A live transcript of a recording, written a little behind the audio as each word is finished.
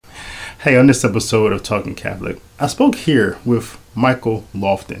Hey, on this episode of Talking Catholic, I spoke here with Michael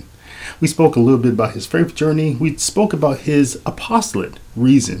Lofton. We spoke a little bit about his faith journey. We spoke about his apostolate,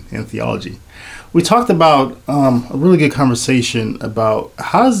 reason, and theology. We talked about a really good conversation about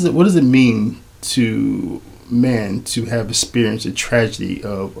what does it mean to man to have experienced the tragedy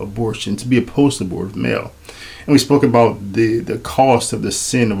of abortion, to be a post-abortive male. And we spoke about the cost of the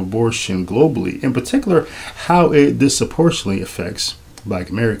sin of abortion globally, in particular, how it disproportionately affects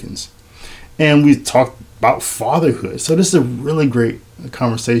Black Americans. And we talked about fatherhood. So this is a really great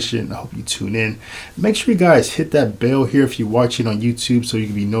conversation. I hope you tune in. Make sure you guys hit that bell here if you're watching on YouTube so you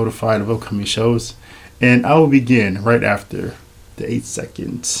can be notified of upcoming shows. And I will begin right after the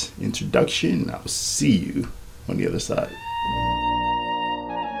 8-second introduction. I'll see you on the other side.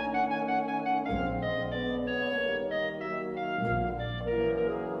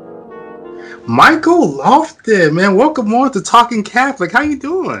 Michael Lofton, man, welcome on to Talking Catholic. How you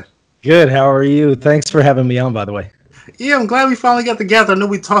doing? Good. How are you? Thanks for having me on, by the way. Yeah, I'm glad we finally got together. I know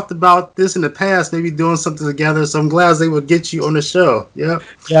we talked about this in the past, maybe doing something together. So I'm glad they would get you on the show. Yeah.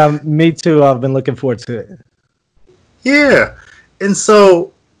 Yeah, me too. I've been looking forward to it. Yeah. And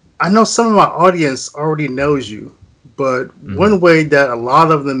so I know some of my audience already knows you, but one way that a lot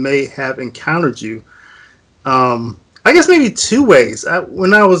of them may have encountered you, I guess maybe two ways.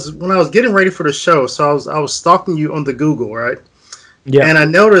 When I was getting ready for the show, so I was stalking you on the Google, right? Yeah. And I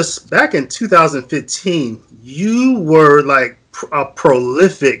noticed back in 2015, you were like a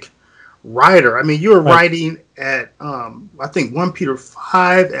prolific writer. I mean, you were writing at, I think 1 Peter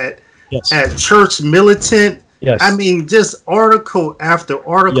 5 at Church Militant. Yes. I mean, just article after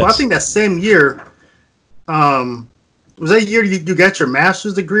article. Yes. I think that same year, was that year you got your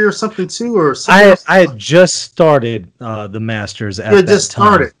master's degree or something too, or something? I had just started the master's at that time. You just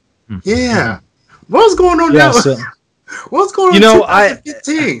started. Yeah. What was going on now? What's going on in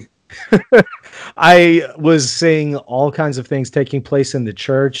 2015? I was seeing all kinds of things taking place in the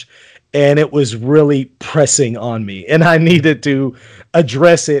church, and it was really pressing on me, and I needed to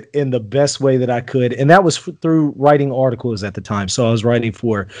address it in the best way that I could, and that was through writing articles at the time. So I was writing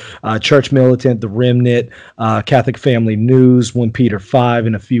for Church Militant, The Remnant, Catholic Family News, 1 Peter 5,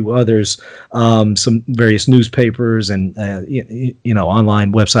 and a few others, some various newspapers and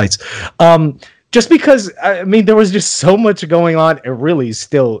online websites. Just because, I mean, there was just so much going on. It really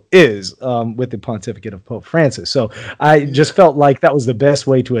still is with the pontificate of Pope Francis. So I just felt like that was the best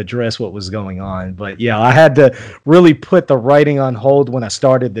way to address what was going on. But yeah, I had to really put the writing on hold when I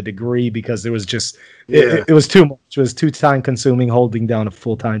started the degree because there was just, it was too much. It was too time consuming holding down a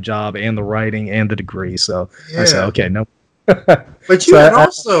full-time job and the writing and the degree. So I said, okay, no. But you had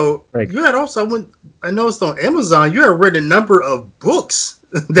also, I noticed on Amazon, you had written a number of books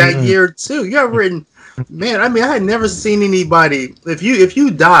that year too. You have written, man. I mean, I had never seen anybody. If you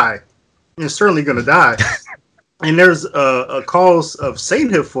die, you're certainly going to die, and there's a cause of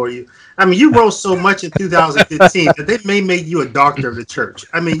sainthood for you. I mean, you wrote so much in 2015 that they may make you a doctor of the church.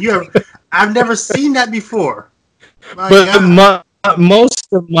 I mean, I've never seen that before. Most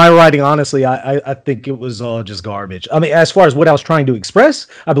of my writing, honestly, I think it was all just garbage. I mean, as far as what I was trying to express,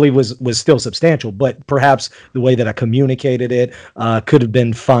 I believe was still substantial, but perhaps the way that I communicated it could have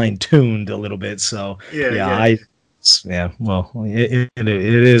been fine-tuned a little bit. So, well, it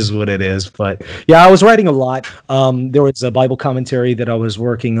is what it is. But yeah, I was writing a lot. There was a Bible commentary that I was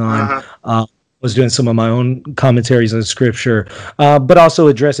working on. Was doing some of my own commentaries on scripture, but also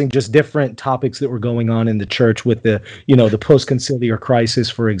addressing just different topics that were going on in the church with the post-conciliar crisis,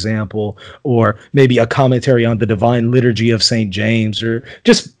 for example, or maybe a commentary on the divine liturgy of St. James, or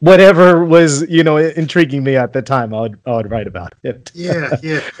just whatever was, intriguing me at the time. I would write about it. Yeah.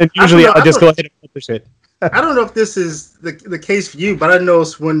 And usually I'll just go ahead and publish it. I don't know if this is the case for you, but I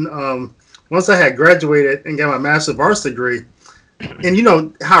noticed when once I had graduated and got my Master of Arts degree, and you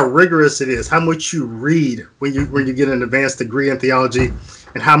know how rigorous it is, how much you read when you get an advanced degree in theology,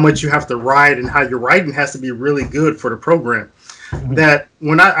 and how much you have to write, and how your writing has to be really good for the program. That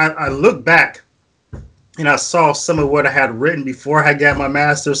when I look back and I saw some of what I had written before I got my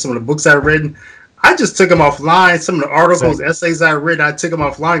master's, some of the books I had written, I just took them offline. Some of the articles, essays I read, I took them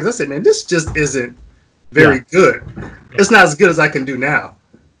offline because I said, man, this just isn't very good. It's not as good as I can do now.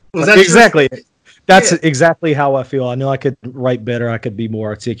 Was that exactly? That's exactly how I feel. I know I could write better. I could be more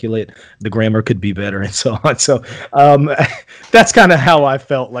articulate. The grammar could be better and so on. So that's kind of how I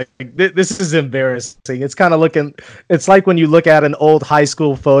felt. Like, this is embarrassing. It's kind of it's like when you look at an old high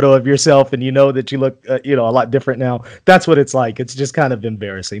school photo of yourself and you know that you look, a lot different now. That's what it's like. It's just kind of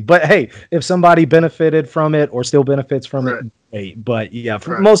embarrassing. But hey, if somebody benefited from it or still benefits from it, great. But yeah,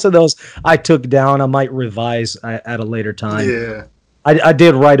 for most of those I took down. I might revise at a later time. Yeah. I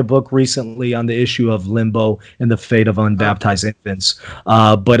did write a book recently on the issue of limbo and the fate of Oh, unbaptized infants.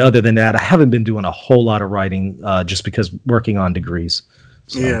 But other than that, I haven't been doing a whole lot of writing just because working on degrees.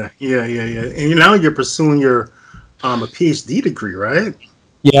 So. yeah. And now you're pursuing your a PhD degree, right?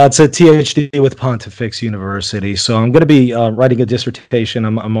 Yeah, it's a THD with Pontifex University. So I'm going to be writing a dissertation.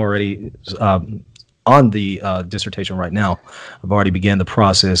 I'm already on the dissertation right now. I've already began the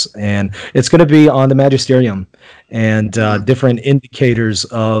process, and it's going to be on the magisterium and Mhm. different indicators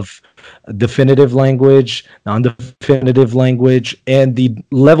of definitive language, non-definitive language, and the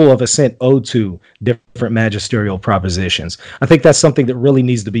level of assent owed to different magisterial propositions. I think that's something that really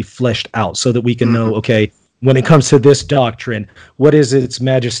needs to be fleshed out so that we can know, Mhm. okay, when it comes to this doctrine, what is its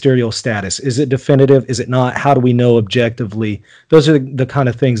magisterial status? Is it definitive? Is it not? How do we know objectively? Those are the kind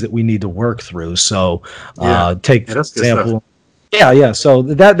of things that we need to work through. So, Yeah, take yeah, for that's good stuff. example, yeah. So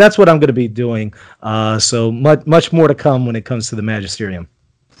that's what I'm going to be doing. So much more to come when it comes to the magisterium.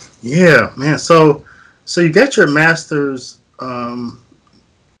 Yeah, man. So you got your master's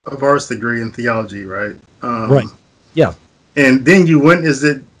of arts degree in theology, right? Right. Yeah. And then you went. Is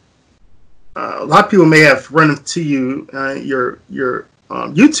it a lot of people may have run into you your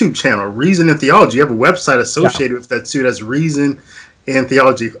YouTube channel, Reason in Theology. You have a website Yeah. associated with that too. That's Reason in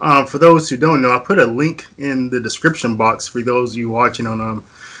Theology. For those who don't know, I put a link in the description box for those of you watching on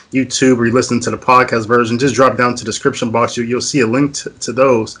YouTube or you listen to the podcast version. Just drop down to the description box. You'll see a link to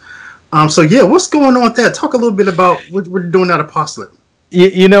those. So yeah, what's going on with that? Talk a little bit about what we're doing at Apostolate.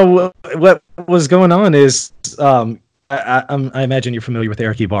 You know what was going on is I imagine you're familiar with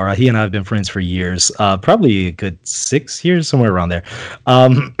Eric Ibarra. He and I have been friends for years, probably a good 6 years, somewhere around there.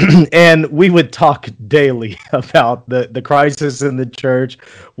 And we would talk daily about the crisis in the church,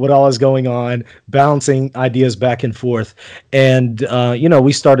 what all is going on, bouncing ideas back and forth. And,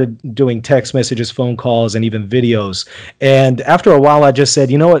 we started doing text messages, phone calls, and even videos. And after a while, I just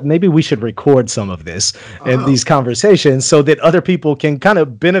said, you know what, maybe we should record some of this and Oh, these conversations so that other people can kind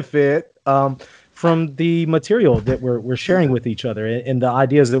of benefit. From the material that we're sharing yeah. with each other and the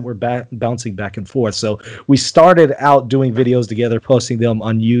ideas that we're bouncing back and forth. So we started out doing videos together, posting them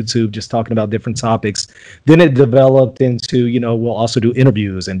on YouTube, just talking about different topics. Then it developed into, we'll also do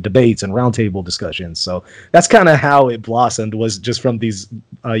interviews and debates and roundtable discussions. So that's kind of how it blossomed, was just from these,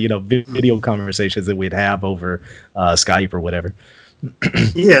 video conversations that we'd have over Skype or whatever.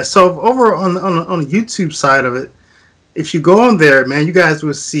 Yeah. So over on the YouTube side of it, if you go on there, man, you guys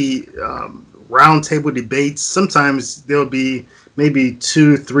will see roundtable debates. Sometimes there'll be maybe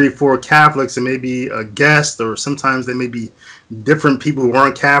two, three, four Catholics and maybe a guest, or sometimes they may be different people who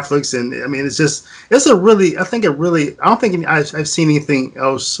aren't Catholics. And I mean, it's a really, I think it really, I don't think I've seen anything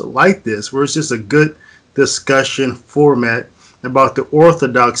else like this, where it's just a good discussion format about the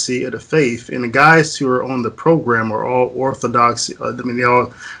orthodoxy of the faith. And the guys who are on the program are all Orthodox. I mean, they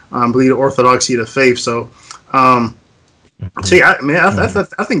all believe the orthodoxy of the faith. Um, See, I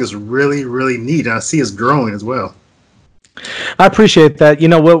think it's really, really neat. And I see it's growing as well. I appreciate that.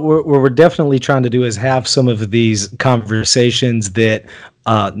 What we're definitely trying to do is have some of these conversations that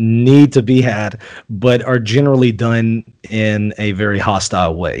need to be had, but are generally done in a very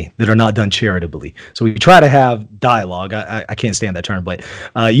hostile way, that are not done charitably. So we try to have dialogue. I can't stand that term, but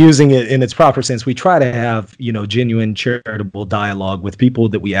using it in its proper sense, we try to have, genuine charitable dialogue with people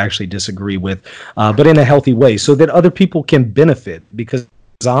that we actually disagree with, but in a healthy way so that other people can benefit. Because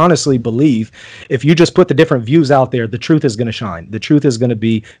I honestly believe if you just put the different views out there, the truth is going to shine. The truth is going to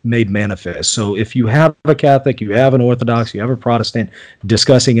be made manifest. So if you have a Catholic, you have an Orthodox, you have a Protestant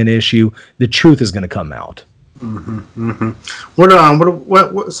discussing an issue, the truth is going to come out.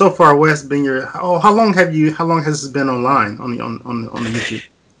 What so far? What has been your? How long How long has this been online on the YouTube?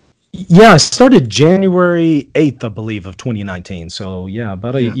 Yeah, I started January 8th, I believe, of 2019. So yeah,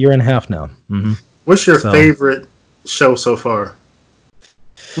 about a Yeah. year and a half now. What's your So favorite show so far?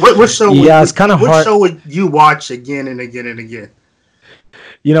 What show yeah, it's kind of what hard. show would you watch again and again and again?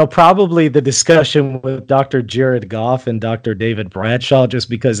 Probably the discussion with Dr. Jared Goff and Dr. David Bradshaw, just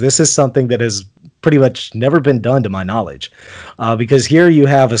because this is something that has pretty much never been done to my knowledge. Because here you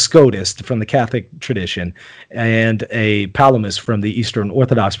have a Scotist from the Catholic tradition and a Palamist from the Eastern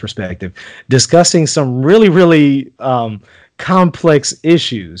Orthodox perspective discussing some really, really complex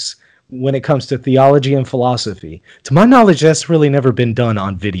issues when it comes to theology and philosophy. To my knowledge, that's really never been done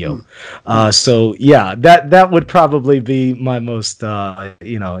on video. So yeah, that would probably be my most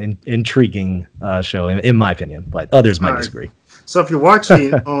intriguing show in my opinion, but others All might right. disagree. So if you're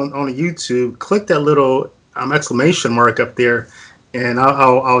watching on YouTube, click that little exclamation mark up there, and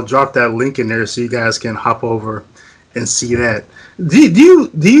I'll drop that link in there so you guys can hop over and see that. Do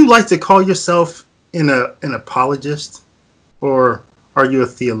you like to call yourself an apologist, or are you a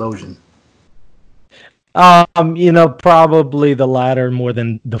theologian? Probably the latter more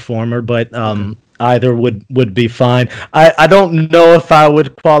than the former, but Okay. either would be fine. I don't know if I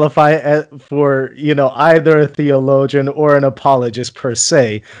would qualify for either a theologian or an apologist per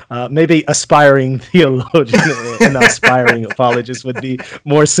se. Maybe aspiring theologian and aspiring apologist would be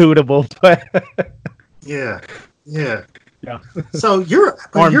more suitable, but Yeah, yeah. yeah, So you're,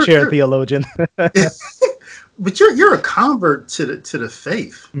 but armchair theologian. but you're a convert to the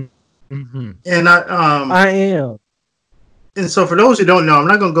faith, Mhm. and I am. and so for those who don't know, I'm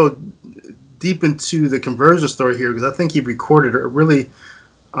not going to go deep into the conversion story here because I think he recorded a really.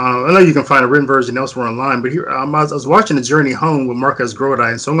 I know you can find a written version elsewhere online, but here I was watching The Journey Home with Marcus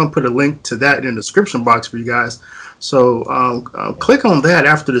Grodi, and so I'm going to put a link to that in the description box for you guys. So click on that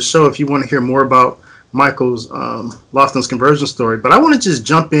after the show if you want to hear more about Michael's Lofton's conversion story. But I want to just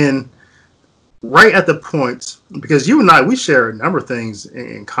jump in right at the point because you and I we share a number of things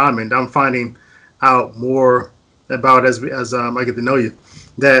in common. I'm finding out more about as I get to know you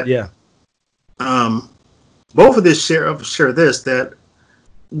that Yeah. um, both of this share this that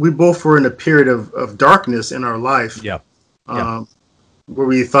we both were in a period of darkness in our life, Yeah. Yeah. um, where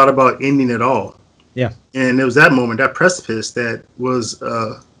we thought about ending it all. Yeah. And it was that moment, that precipice, that was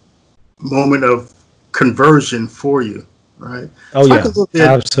a moment of conversion for you, right? Oh Talk a yeah. little bit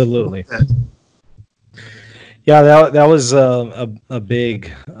Absolutely. about that. Yeah, that was a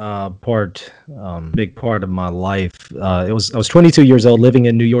big part of my life. I was 22 years old, living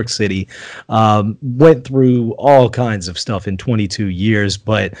in New York City. Went through all kinds of stuff in 22 years,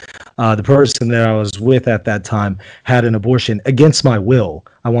 but the person that I was with at that time had an abortion against my will.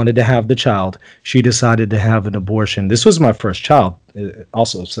 I wanted to have the child. She decided to have an abortion. This was my first child,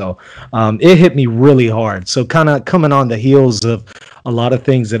 also, so it hit me really hard. So kind of coming on the heels of a lot of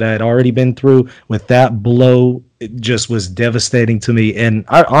things that I had already been through with that blow, it just was devastating to me. And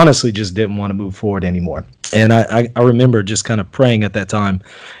I honestly just didn't want to move forward anymore. And I remember just kind of praying at that time.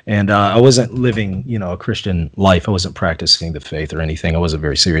 And I wasn't living, a Christian life. I wasn't practicing the faith or anything. I wasn't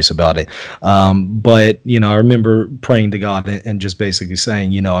very serious about it. But, I remember praying to God and just basically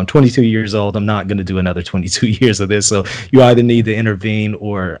saying, I'm 22 years old. I'm not going to do another 22 years of this. So you either need to intervene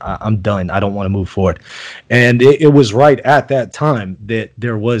or I'm done. I don't want to move forward. And it was right at that time that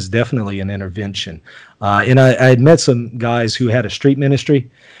there was definitely an intervention. And I had met some guys who had a street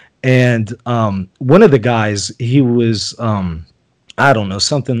ministry. And one of the guys, he was, I don't know,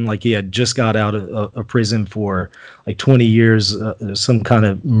 something like he had just got out of prison for like 20 years, some kind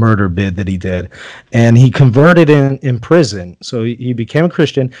of murder bid that he did. And he converted in prison. So he became a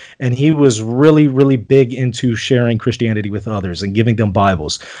Christian, and he was really, really big into sharing Christianity with others and giving them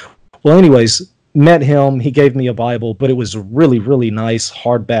Bibles. Well, anyways, met him. He gave me a Bible, but it was a really, really nice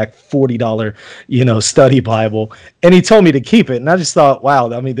hardback $40, study Bible. And he told me to keep it. And I just thought,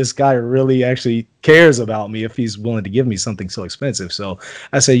 wow, I mean, this guy really actually cares about me if he's willing to give me something so expensive. So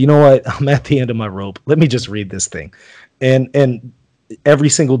I said, you know what? I'm at the end of my rope. Let me just read this thing. And every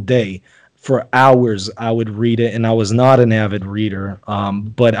single day, for hours I would read it, and I was not an avid reader,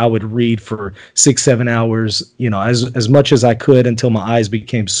 but I would read for 6-7 hours, as much as I could until my eyes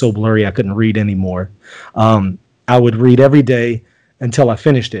became so blurry I couldn't read anymore. I would read every day until I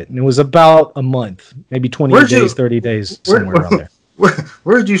finished it, and it was about a month, maybe 28 Where'd days, you 30 days, where, somewhere around there.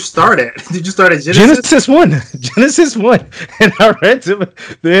 where did you start at? Did you start at Genesis? Genesis 1, Genesis 1, and I read to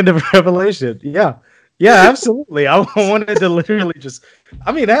the end of Revelation. Yeah. Yeah, absolutely. I wanted to literally just,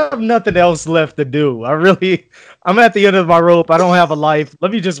 I have nothing else left to do. I'm at the end of my rope. I don't have a life.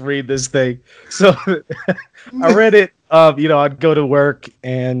 Let me just read this thing. So I read it. I'd go to work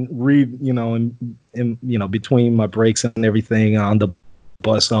and read, in between my breaks and everything on the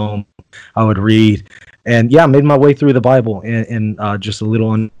bus home, I would read. And yeah, I made my way through the Bible in just a little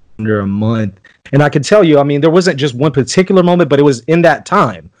under a month. And I can tell you, there wasn't just one particular moment, but it was in that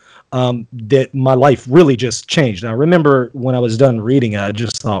time that my life really just changed. And I remember when I was done reading it, I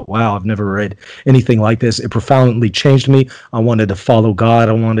just thought, wow, I've never read anything like this. It profoundly changed me. I wanted to follow God.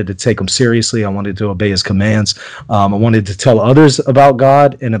 I wanted to take him seriously. I wanted to obey his commands. I wanted to tell others about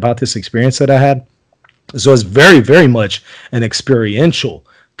God and about this experience that I had. So it's very, very much an experiential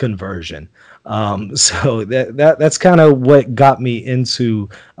conversion. So that's kind of what got me into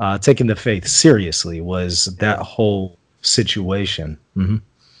taking the faith seriously, was that whole situation. Mm-hmm.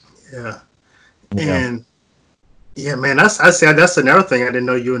 Yeah. Yeah. And yeah, man, that's another thing I didn't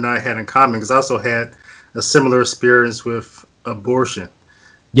know you and I had in common, because I also had a similar experience with abortion.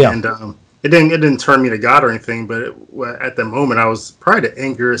 Yeah. And it didn't turn me to God or anything, but at the moment I was probably the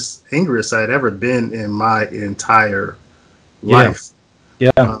angriest I'd ever been in my entire life.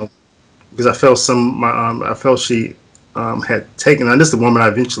 Yeah. Because I felt I felt she had taken. And this is the woman I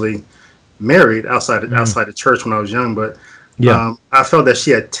eventually married outside the church when I was young, but Yeah. I felt that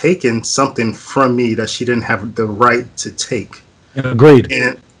she had taken something from me that she didn't have the right to take. Agreed.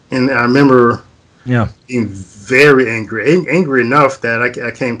 And I remember Yeah. being very angry enough that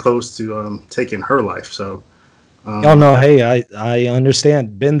I came close to taking her life. So Oh no, hey, I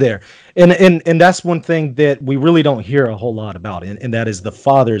understand. Been there. And that's one thing that we really don't hear a whole lot about, and that is the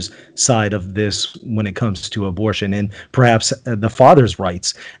father's side of this when it comes to abortion and perhaps the father's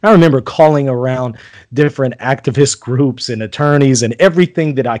rights. I remember calling around different activist groups and attorneys and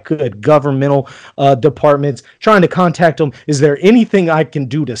everything that I could, governmental departments, trying to contact them. Is there anything I can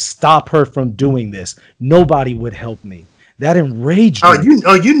do to stop her from doing this? Nobody would help me. That enraged me you knew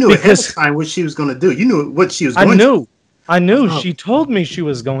ahead of because time what she was going to do. You knew what she was I going to. knew. I knew. Oh, She told me she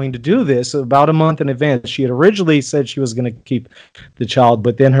was going to do this about a month in advance. She had originally said she was going to keep the child,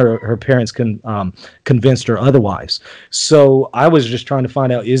 but then her parents convinced her otherwise. So I was just trying to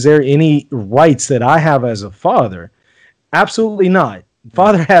find out, is there any rights that I have as a father? Absolutely not.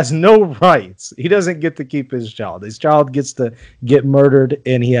 Father has no rights. He doesn't get to keep his child. His child gets to get murdered,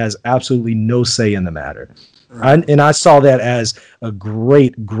 and he has absolutely no say in the matter. And I saw that as a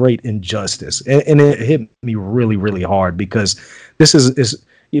great, great injustice, and it hit me really, really hard because this is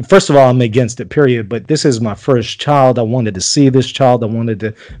first of all, I'm against it, period. But this is my first child. I wanted to see this child. I wanted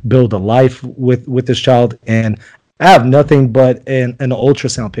to build a life with this child, and I have nothing but an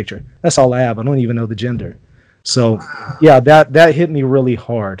ultrasound picture. That's all I have. I don't even know the gender. So yeah, that hit me really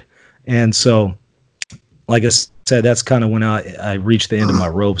hard, and so like I said, that's kind of when I reached the end of my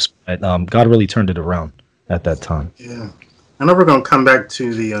ropes. But God really turned it around at that time. yeah. I know we're going to come back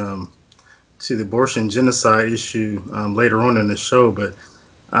to the abortion genocide issue later on in the show, but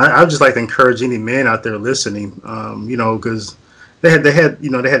I'd just like to encourage any men out there listening, because they had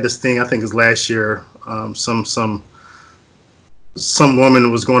this thing. I think it was last year. Some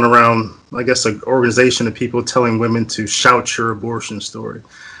woman was going around, I guess, an organization of people telling women to shout your abortion story.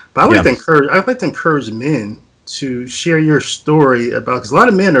 But I'd like to encourage men to share your story about, because a lot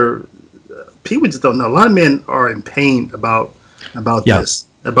of men are. People just don't know. A lot of men are in pain about this.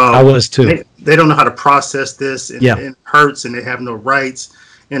 I was too. They don't know how to process this, and it hurts, and they have no rights,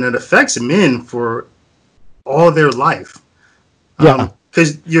 and it affects men for all their life.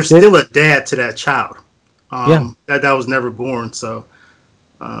 Because you're still a dad to that child. That was never born. So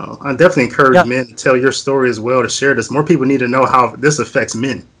I definitely encourage men to tell your story as well, to share this. More people need to know how this affects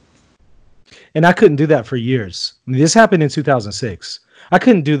men. And I couldn't do that for years. I mean, this happened in 2006. I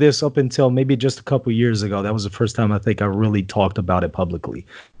couldn't do this up until maybe just a couple years ago. That was the first time I think I really talked about it publicly.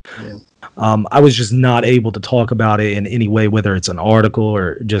 Yeah. I was just not able to talk about it in any way, whether it's an article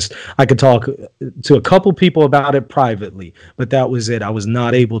or just I could talk to a couple people about it privately, but that was it. I was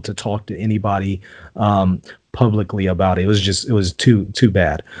not able to talk to anybody publicly about it. It was too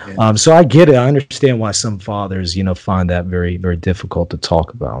bad. Yeah. So I get it. I understand why some fathers, find that very, very difficult to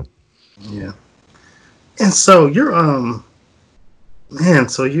talk about. Yeah. And so you're man,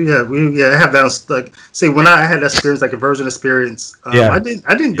 so we have that. Like, see, when I had that experience, like a conversion experience, I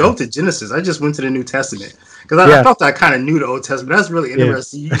didn't go to Genesis. I just went to the New Testament because I thought I kind of knew the Old Testament. That's really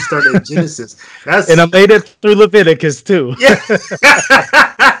interesting. You started at Genesis, and I made it through Leviticus too. Yeah,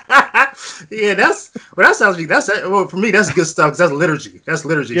 yeah. That sounds like well for me. That's good stuff because that's liturgy. That's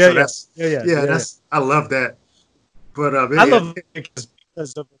liturgy. I love that. But I love it because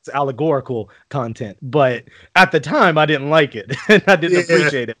of its allegorical content, but at the time I didn't like it and I didn't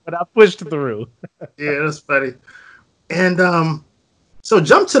appreciate it, but I pushed through. Yeah, that's funny. And so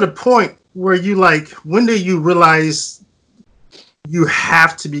jump to the point where when did you realize you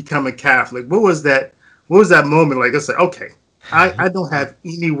have to become a Catholic? What was that moment like? I said, okay, I don't have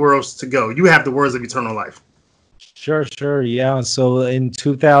anywhere else to go. You have the words of eternal life. Sure. Yeah. So in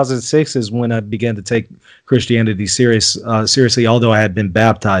 2006 is when I began to take Christianity seriously, although I had been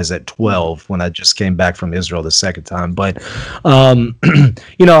baptized at 12 when I just came back from Israel the second time. But, I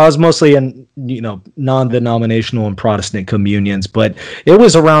was mostly in, non-denominational and Protestant communions. But it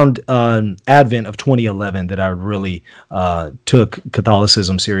was around Advent of 2011 that I really took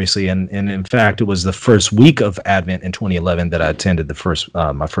Catholicism seriously. And in fact, it was the first week of Advent in 2011 that I attended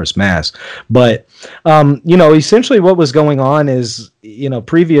my first Mass. But, essentially what was going on is,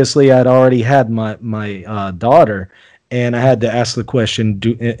 previously I'd already had my daughter, and I had to ask the question,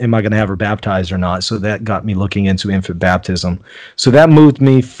 am I going to have her baptized or not? So that got me looking into infant baptism. So that moved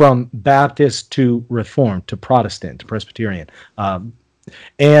me from Baptist to Reformed to Protestant to Presbyterian.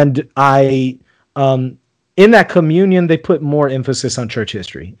 And I, in that communion, they put more emphasis on church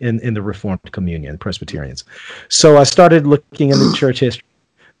history in the Reformed communion, Presbyterians. So I started looking into church history.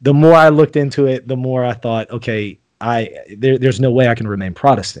 The more I looked into it, the more I thought, okay, there's no way I can remain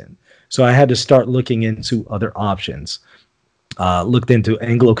Protestant. So I had to start looking into other options. Looked into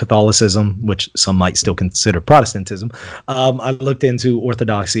Anglo-Catholicism, which some might still consider Protestantism. I looked into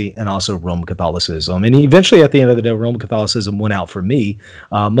Orthodoxy and also Roman Catholicism. And eventually, at the end of the day, Roman Catholicism won out for me,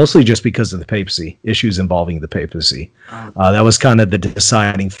 mostly just because of the papacy, issues involving the papacy. That was kind of the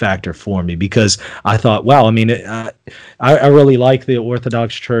deciding factor for me, because I thought, wow, I mean, I really like the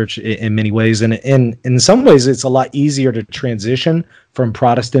Orthodox Church in many ways. And in some ways, it's a lot easier to transition from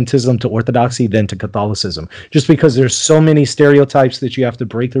Protestantism to Orthodoxy than to Catholicism, just because there's so many stereotypes that you have to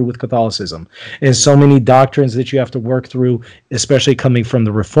break through with Catholicism, and so many doctrines that you have to work through, especially coming from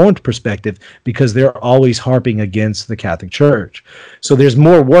the Reformed perspective, because they're always harping against the Catholic Church. So there's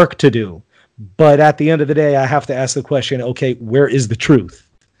more work to do. But at the end of the day, I have to ask the question, okay, where is the truth?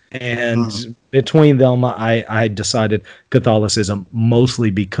 And between them, I decided Catholicism,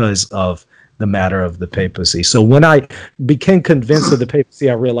 mostly because of the matter of the papacy. So when I became convinced of the papacy,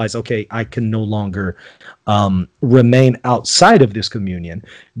 I realized, okay, I can no longer remain outside of this communion,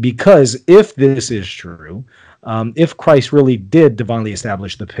 because if this is true, if Christ really did divinely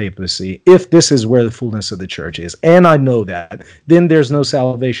establish the papacy, if this is where the fullness of the church is, and I know that, then there's no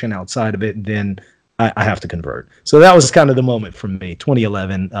salvation outside of it, then I have to convert. So that was kind of the moment for me,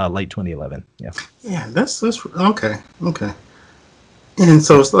 2011, late 2011. Yeah. Yeah, that's okay. Okay. And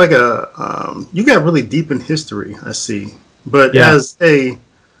so it's like you got really deep in history, I see. But as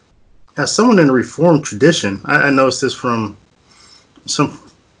someone in the Reformed tradition, I noticed this from some,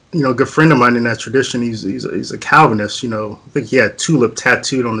 good friend of mine in that tradition. He's a Calvinist. I think he had tulip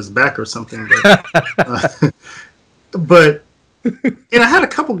tattooed on his back or something. But and I had a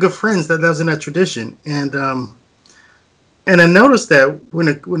couple good friends that was in that tradition, and I noticed that when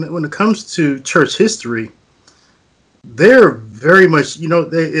it comes to church history, they're very much,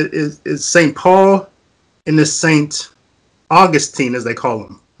 it's St. Paul and this St. Augustine, as they call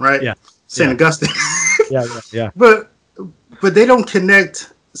him, right? Yeah. St. Augustine. Yeah. But they don't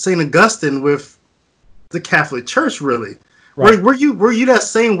connect St. Augustine with the Catholic Church, really. Right. Were you that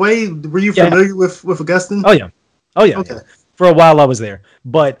same way? Were you familiar with Augustine? Oh, yeah. Okay. Yeah. For a while I was there,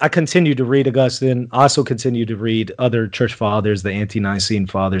 but I continued to read Augustine. I also continued to read other church fathers, the Ante-Nicene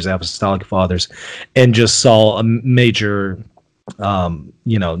fathers, Apostolic fathers, and just saw a major,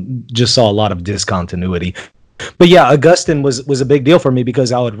 just saw a lot of discontinuity. But yeah, Augustine was a big deal for me,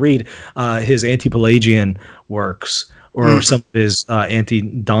 because I would read his anti-Pelagian works, or some of his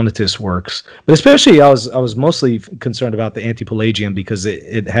anti-Donatist works. But especially I was mostly concerned about the anti-Pelagian, because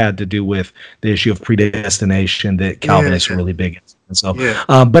it had to do with the issue of predestination that Calvinists were really big in. And so,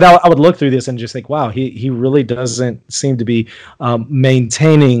 but I would look through this and just think, wow, he really doesn't seem to be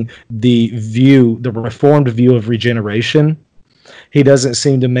maintaining the Reformed view of regeneration. He doesn't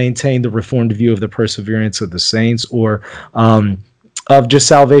seem to maintain the Reformed view of the perseverance of the saints, or of just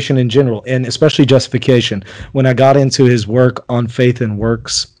salvation in general, and especially justification. When I got into his work on faith and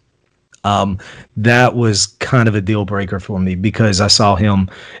works, that was kind of a deal breaker for me, because I saw him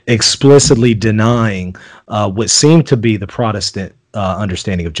explicitly denying what seemed to be the Protestant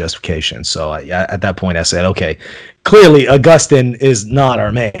understanding of justification. So at that point I said, okay, clearly Augustine is not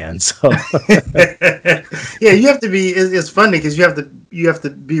our man. So yeah, you have to be. It's funny because you have to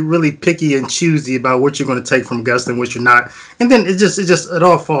be really picky and choosy about what you're going to take from Augustine, what you're not, and then it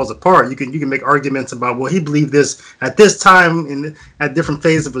all falls apart. You can make arguments about, well, he believed this at this time at different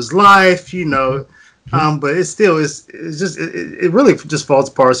phases of his life, but it really just falls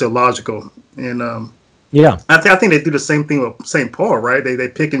apart. It's illogical, and yeah, I think they do the same thing with St. Paul, right? They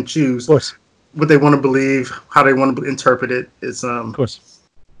pick and choose what they want to believe, how they want to interpret it. It's of course,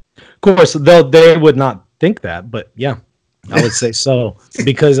 though they would not think that, but yeah, I would say so,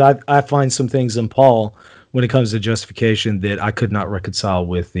 because I find some things in Paul when it comes to justification that I could not reconcile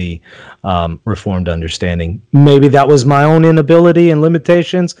with the Reformed understanding. Maybe that was my own inability and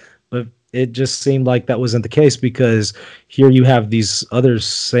limitations, but it just seemed like that wasn't the case, because here you have these other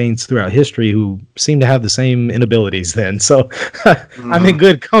saints throughout history who seem to have the same inabilities then. So I'm in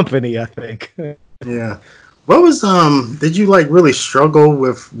good company, I think. Yeah. What was, did you really struggle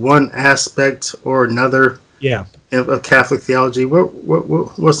with one aspect or another of Catholic theology? What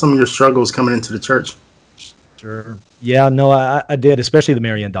were some of your struggles coming into the church? Sure. Yeah, no, I did, especially the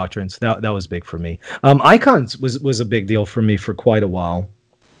Marian doctrines. That was big for me. Icons was a big deal for me for quite a while.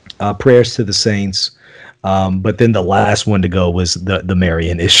 Prayers to the saints, but then the last one to go was the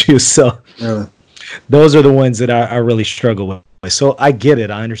Marian issues. So those are the ones that I really struggle with. So I get it.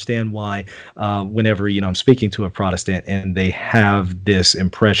 I understand why whenever I'm speaking to a Protestant and they have this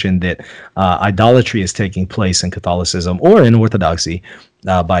impression that idolatry is taking place in Catholicism or in Orthodoxy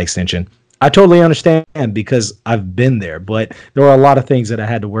by extension, I totally understand because I've been there, but there were a lot of things that I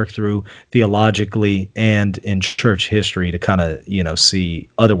had to work through theologically and in church history to kind of, see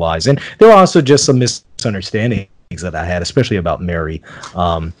otherwise. And there were also just some misunderstandings that I had, especially about Mary,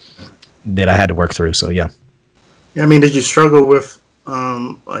 that I had to work through. So, yeah. Yeah, I mean, did you struggle with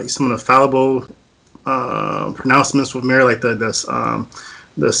like some of the fallible pronouncements with Mary, like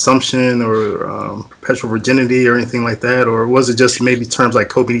the Assumption or perpetual virginity or anything like that, or was it just maybe terms like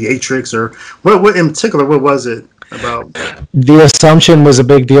co-mediatrix, or what in particular? What was it about? The Assumption was a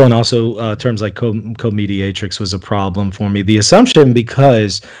big deal, and also terms like co-mediatrix was a problem for me. The Assumption,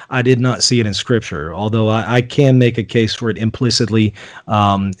 because I did not see it in Scripture, although I can make a case for it implicitly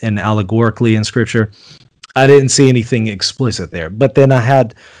and allegorically in Scripture. I didn't see anything explicit there, but then I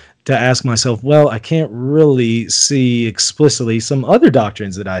had to ask myself, well, I can't really see explicitly some other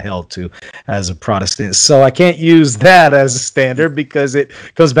doctrines that I held to as a Protestant. So I can't use that as a standard because it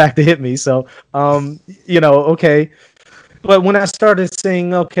goes back to hit me. So, okay. But when I started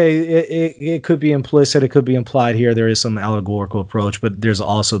saying, okay, it could be implicit, it could be implied here, there is some allegorical approach, but there's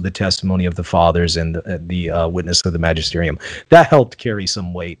also the testimony of the fathers and the witness of the magisterium. That helped carry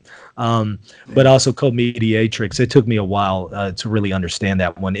some weight. But also co-mediatrix, it took me a while to really understand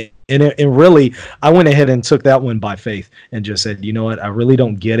that one. And really, I went ahead and took that one by faith and just said, you know what, I really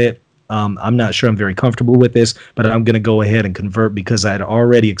don't get it. I'm not sure I'm very comfortable with this, but I'm going to go ahead and convert because I had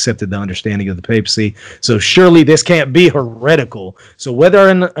already accepted the understanding of the papacy. So surely this can't be heretical. So whether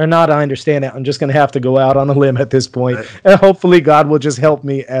or not I understand it, I'm just going to have to go out on a limb at this point, and hopefully God will just help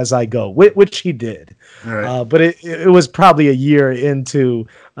me as I go, which he did. Right. But it was probably a year into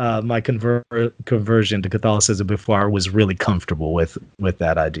my conversion to Catholicism before I was really comfortable with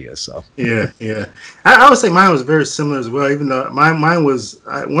that idea. So yeah. I would say mine was very similar as well. Even though mine was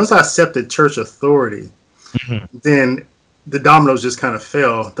once I accepted church authority, then the dominoes just kind of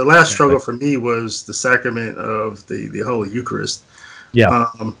fell. The last struggle for me was the sacrament of the Holy Eucharist. Yeah,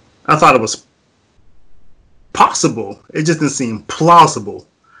 I thought it was possible. It just didn't seem plausible.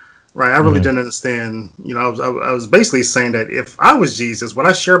 Right, I really didn't understand. I was basically saying that if I was Jesus, would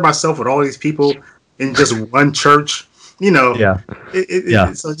I share myself with all these people in just one church? Yeah.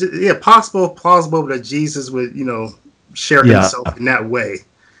 So plausible that Jesus would, share himself in that way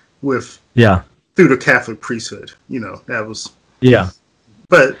with through the Catholic priesthood. That was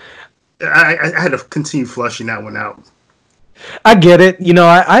But I had to continue flushing that one out. I get it.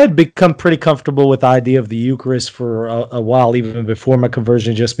 I had become pretty comfortable with the idea of the Eucharist for a while, even before my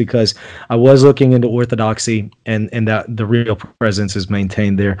conversion, just because I was looking into Orthodoxy and that the real presence is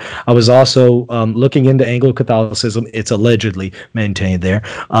maintained there. I was also looking into Anglo-Catholicism. It's allegedly maintained there.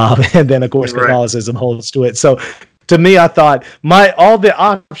 And then, of course, Catholicism holds to it. So to me, I thought all the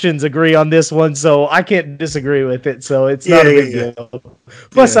options agree on this one, so I can't disagree with it. So it's not a big deal.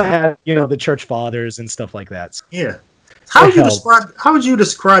 Plus, I had, the church fathers and stuff like that. So. Yeah. How would you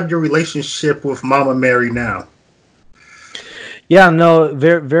describe your relationship with Mama Mary now? Yeah, no,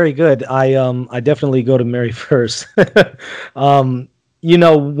 very, very good. I definitely go to Mary first. One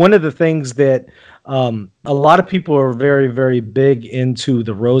of the things that a lot of people are very, very big into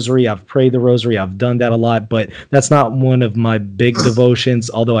the rosary. I've prayed the rosary. I've done that a lot, but that's not one of my big devotions,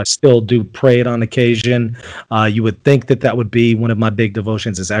 although I still do pray it on occasion. You would think that would be one of my big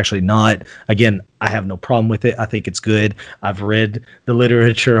devotions. It's actually not. Again, I have no problem with it. I think it's good. I've read the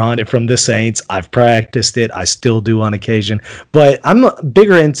literature on it from the saints. I've practiced it. I still do on occasion, but I'm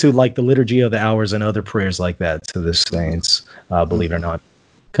bigger into like the liturgy of the hours and other prayers like that to the saints, believe it or not.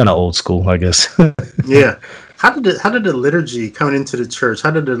 Kind of old school, I guess. Yeah. How did the liturgy coming into the church?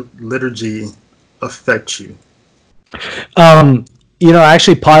 How did the liturgy affect you?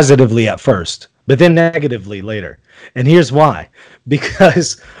 Actually positively at first, but then negatively later. And here's why.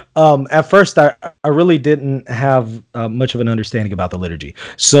 Because at first I really didn't have much of an understanding about the liturgy.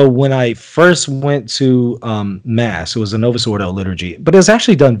 So when I first went to Mass, it was a Novus Ordo liturgy, but it was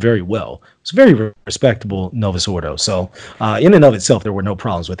actually done very well. It's a very respectable Novus Ordo. So in and of itself, there were no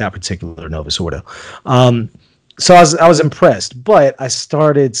problems with that particular Novus Ordo. So I was impressed, but I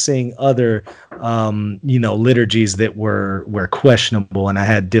started seeing other, liturgies that were questionable, and I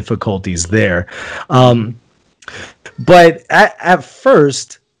had difficulties there. But at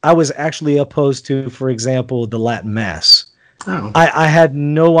first, I was actually opposed to, for example, the Latin Mass. Oh. I had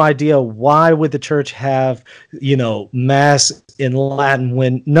no idea why would the church have, Mass in Latin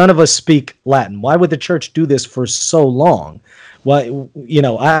when none of us speak Latin. Why would the church do this for so long? Well,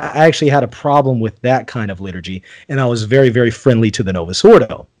 I actually had a problem with that kind of liturgy, and I was very, very friendly to the Novus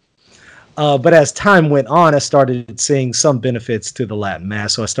Ordo. But as time went on, I started seeing some benefits to the Latin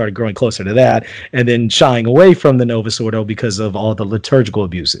Mass, so I started growing closer to that, and then shying away from the Novus Ordo because of all the liturgical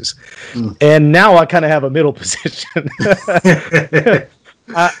abuses. Mm. And now I kind of have a middle position.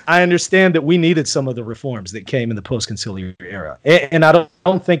 I understand that we needed some of the reforms that came in the post-conciliar era. And I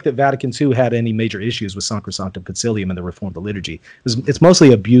don't think that Vatican II had any major issues with Sacrosanctum Concilium and the reform of the liturgy. It's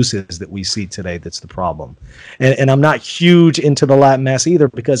mostly abuses that we see today that's the problem. And I'm not huge into the Latin Mass either,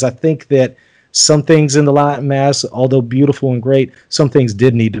 because I think that some things in the Latin Mass, although beautiful and great, some things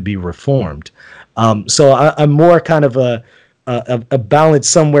did need to be reformed. So I'm more kind of a balance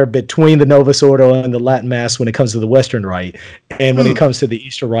somewhere between the Novus Ordo and the Latin Mass when it comes to the Western Rite, and when it comes to the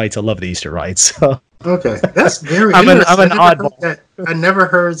Easter rites, I love the Easter rites. So. Okay, that's very I'm interesting. an oddball. I never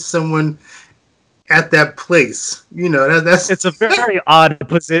heard someone at that place. That's It's a very odd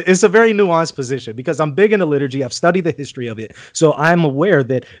position. It's a very nuanced position because I'm big into liturgy. I've studied the history of it, so I'm aware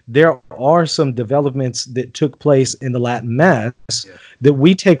that there are some developments that took place in the Latin Mass that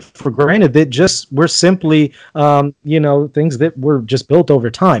we take for granted that just were simply, things that were just built over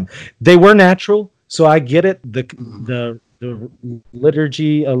time. They were natural, so I get it. The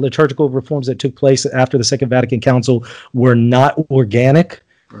liturgical reforms that took place after the Second Vatican Council were not organic.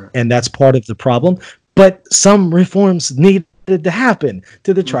 Right. And that's part of the problem. But some reforms needed to happen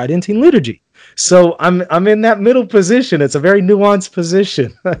to the Tridentine liturgy. So I'm in that middle position. It's a very nuanced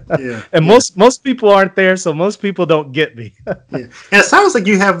position. And most people aren't there, so most people don't get me. And it sounds like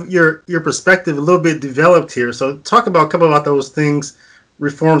you have your perspective a little bit developed here. So talk about a couple about those things,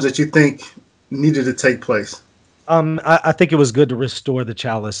 reforms that you think needed to take place. I think it was good to restore the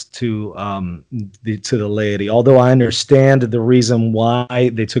chalice to the laity. Although I understand the reason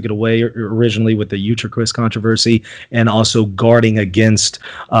why they took it away originally with the Utriquist controversy, and also guarding against,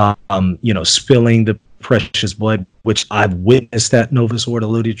 spilling the precious blood, which I've witnessed at Novus Ordo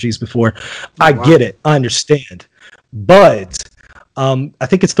liturgies before. I get it. I understand, but. I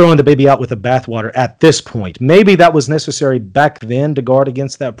think it's throwing the baby out with the bathwater at this point. Maybe that was necessary back then to guard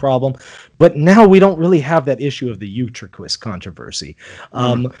against that problem, but now we don't really have that issue of the Utriquist controversy.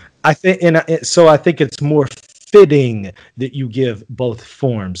 I think it's more fitting that you give both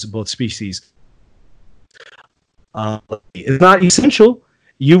forms, both species. It's not essential.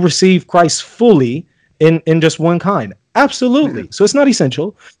 You receive Christ fully in just one kind. Absolutely. So it's not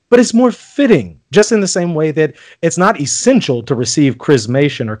essential, but it's more fitting, just in the same way that it's not essential to receive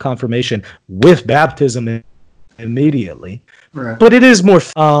chrismation or confirmation with baptism immediately. Right. But it is more.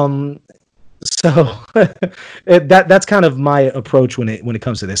 That's kind of my approach when it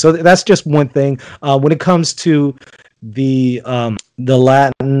comes to this. So that's just one thing. When it comes to the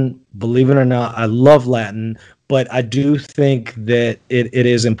Latin, believe it or not, I love Latin. But I do think that it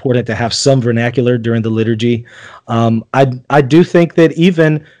is important to have some vernacular during the liturgy. I do think that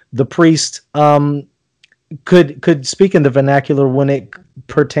even the priest could speak in the vernacular when it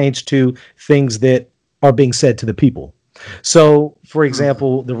pertains to things that are being said to the people. So, for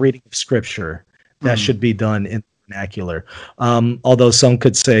example, the reading of Scripture, that should be done in vernacular. Although some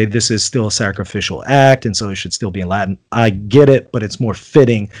could say this is still a sacrificial act, and so it should still be in Latin. I get it, but it's more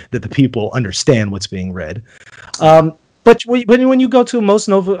fitting that the people understand what's being read. But when you go to most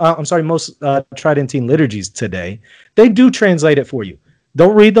Tridentine liturgies today, they do translate it for you.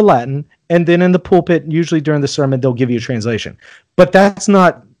 They'll read the Latin, and then in the pulpit, usually during the sermon, they'll give you a translation. But that's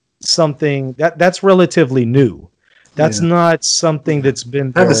not something that's relatively new. That's not something that's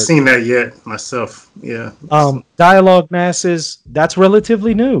been. I haven't seen that yet myself. Yeah. Dialogue masses, that's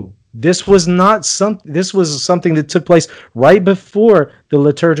relatively new. This was something that took place right before the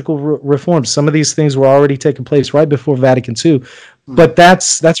liturgical reforms. Some of these things were already taking place right before Vatican II, but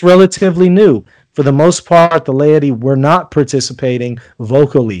that's relatively new. For the most part, the laity were not participating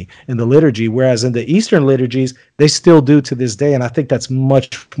vocally in the liturgy, whereas in the Eastern liturgies, they still do to this day, and I think that's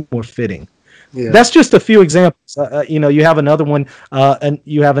much more fitting. Yeah. That's just a few examples. You have another one, and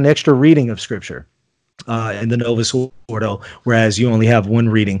you have an extra reading of Scripture in the Novus Ordo, whereas you only have one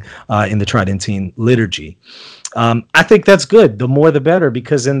reading in the Tridentine liturgy. I think that's good. The more, the better,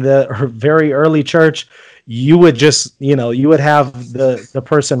 because in the very early church, you would just, you would have the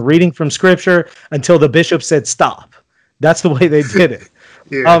person reading from Scripture until the bishop said stop. That's the way they did it.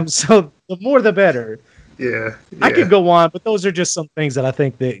 Yeah. So the more, the better. Yeah. I could go on, but those are just some things that I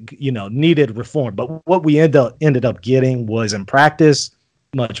think that needed reform. But what we ended up getting was, in practice,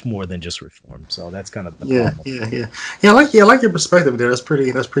 much more than just reform. So that's kind of the problem. I like your perspective there. That's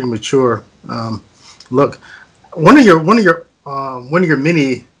pretty mature. Look, one of your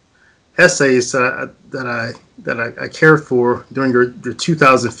many essays that I cared for during your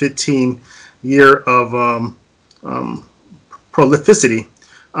 2015 year of prolificity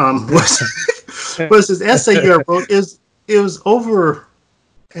Was was this essay you wrote? It was over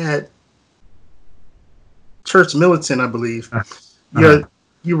at Church Militant, I believe. Uh-huh.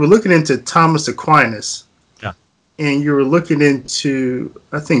 You were looking into Thomas Aquinas, Yeah. and you were looking into,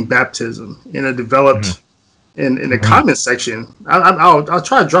 I think, baptism, and it Mhm. developed in the Mhm. comment section. I'll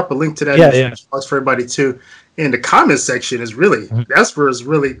try to drop a link to that in Yeah, the yeah. box for everybody too. And the comment section is really, Mhm. that's where it's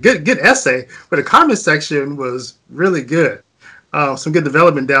really good essay, but the comment section was really good. Some good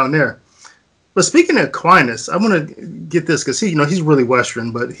development down there. But speaking of Aquinas, I want to get this because he's really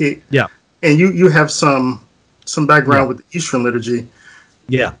Western, but Yeah. you have some Yeah. background with the Eastern liturgy.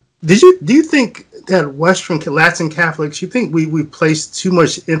 Yeah. Do you think that Western Latin Catholics, you think we place too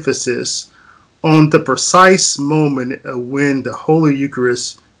much emphasis on the precise moment of when the Holy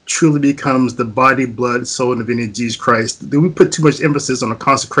Eucharist truly becomes the body, blood, soul, and divinity of Jesus Christ? Do we put too much emphasis on the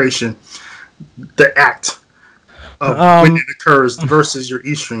consecration, the act of when Um, it occurs, versus your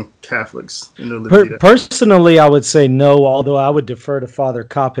Eastern Catholics in their liturgy? Personally, I would say no, although I would defer to Father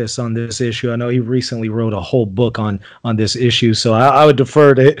Kapis on this issue. I know he recently wrote a whole book on this issue, so I would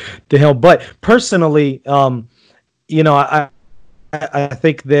defer to him. But personally, I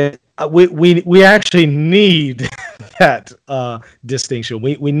think that we actually need that distinction.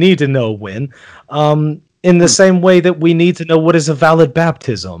 We need to know when. In the Hmm. same way that we need to know what is a valid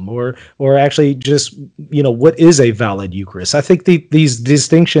baptism, or actually just what is a valid Eucharist. I think these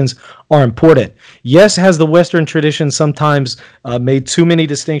distinctions are important. Yes, has the Western tradition sometimes made too many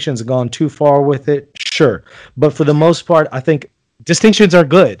distinctions and gone too far with it? Sure, but for the most part, I think distinctions are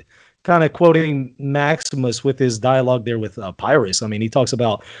good. Kind of quoting Maximus with his dialogue there with Pyrrhus. I mean, he talks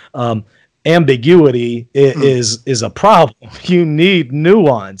about ambiguity Hmm. is a problem. You need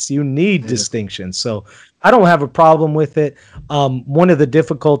nuance. You need Yeah. distinction. So I don't have a problem with it. One of the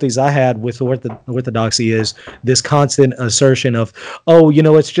difficulties I had with orthodoxy is this constant assertion of, oh,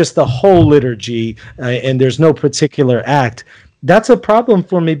 it's just the whole liturgy and there's no particular act. That's a problem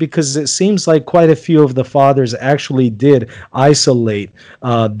for me because it seems like quite a few of the fathers actually did isolate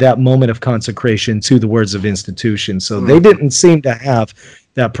that moment of consecration to the words of institution. So they Hmm. didn't seem to have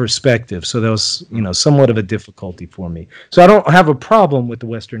that perspective. So that was, somewhat of a difficulty for me. So I don't have a problem with the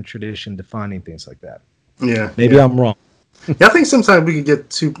Western tradition defining things like that. Yeah. Maybe Yeah. I'm wrong. Yeah. I think sometimes we can get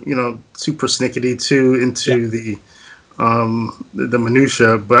too persnickety, too Yeah. into the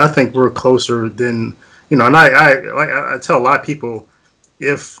minutia, but I think we're closer than And I tell a lot of people,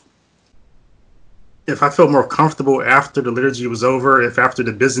 if I felt more comfortable after the liturgy was over, if after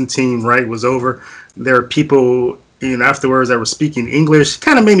the Byzantine rite was over, there are people afterwards that were speaking English,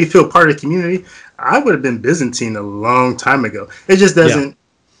 kind of made me feel part of the community. I would have been Byzantine a long time ago. It just Yeah. doesn't.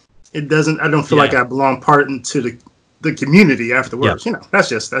 It doesn't. I don't feel like Yeah. I belong part into the community Yeah. afterwards. That's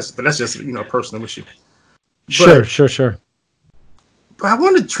just a personal issue. Sure. But Sure. Sure. I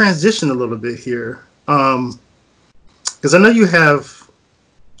want to transition a little bit here, because I know you have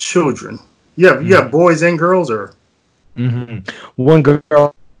children. You have boys and girls, or Mm-hmm. One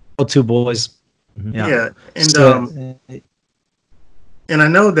girl, two boys. Yeah. yeah, So, and I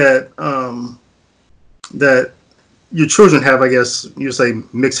know that your children have, I guess you say,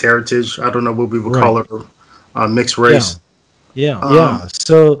 mixed heritage. I don't know what we would call right. it, mixed Yeah. race. Yeah. Um, Yeah.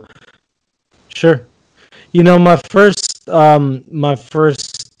 So, sure. My first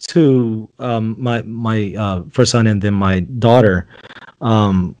two, my first son and then my daughter,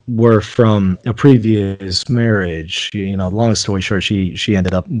 were from a previous marriage. Long story short, she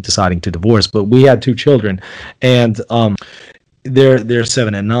ended up deciding to divorce, but we had two children, and they're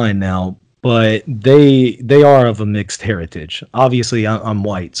 7 and 9 now, but they are of a mixed heritage. Obviously, I'm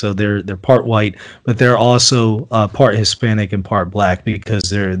white, so they're part white, but they're also part Hispanic and part black because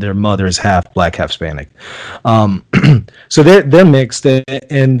their mother is half black, half Hispanic. Um, so they're mixed,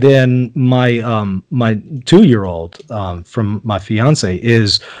 and then my 2-year-old from my fiance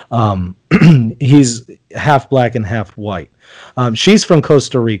is he's half black and half white. She's from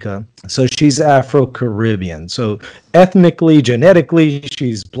Costa Rica, so she's Afro-Caribbean. So ethnically, genetically,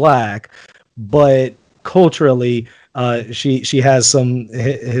 she's black, but culturally, she has some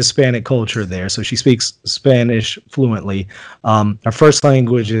Hispanic culture there. So she speaks Spanish fluently. Her first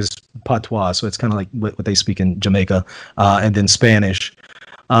language is Patois, so it's kind of like what they speak in Jamaica, and then Spanish.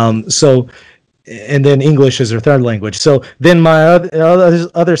 So and then English is her third language. So then my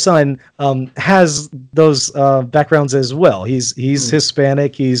other son has those backgrounds as well. He's mm,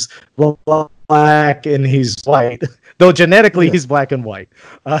 Hispanic, he's black, and he's white. Though genetically yeah, he's black and white.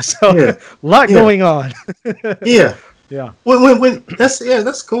 So yeah, a lot yeah, going on. yeah. Yeah. When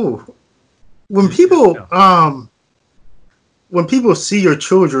that's cool. When people Yeah. um when people see your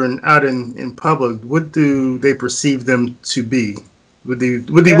children out in public, what do they perceive them to be? What do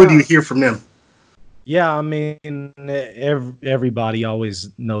you hear from them? Yeah, I mean, everybody always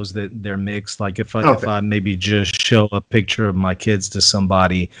knows that they're mixed. Like if Okay. I maybe just show a picture of my kids to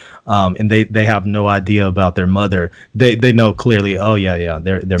somebody, and they have no idea about their mother, they know clearly. Oh yeah,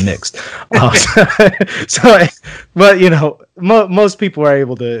 they're mixed. So, but most people are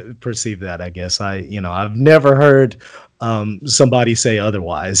able to perceive that. I guess I've never heard somebody say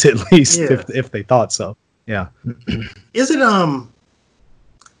otherwise. At least Yeah. if they thought so. Yeah. Is it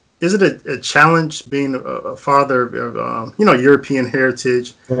is it a challenge being a father of European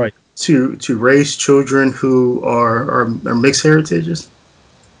heritage Right. to raise children who are mixed heritages?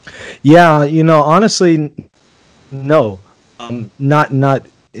 Yeah, honestly, no, not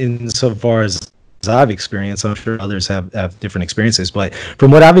insofar as I've experienced. I'm sure others have different experiences, but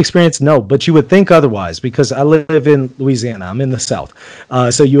from what I've experienced, no. But you would think otherwise because I live in Louisiana. I'm in the South,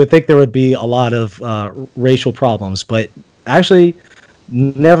 so you would think there would be a lot of racial problems, but actually,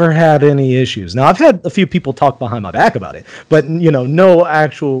 never had any issues. Now I've had a few people talk behind my back about it, but no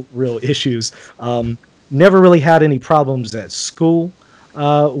actual real issues. Never really had any problems at school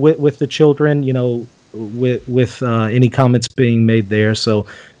with the children. With any comments being made there. So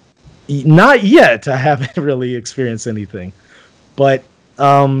not yet. I haven't really experienced anything, but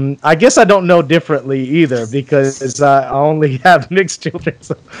I guess I don't know differently either because I only have mixed children.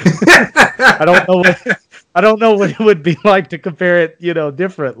 So I don't know what I don't know what it would be like to compare it,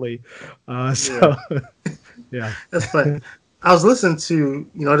 differently. Yeah, Yeah, that's fine. I was listening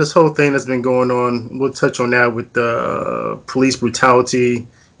to this whole thing that's been going on. We'll touch on that with the police brutality hmm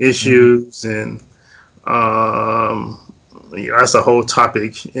issues, and that's a whole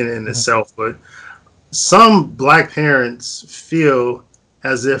topic in itself. But some black parents feel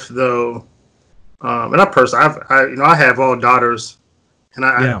as if though, and I personally, I have all daughters, and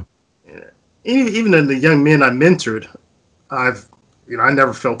yeah, even in the young men I mentored, I've I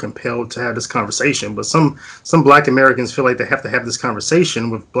never felt compelled to have this conversation, but some Black Americans feel like they have to have this conversation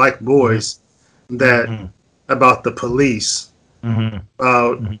with Black hmm boys that hmm about the police, hmm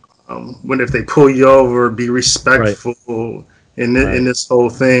about hmm when if they pull you over, be right, respectful in right. this whole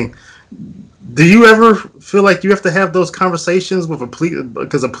thing. Do you ever feel like you have to have those conversations with a police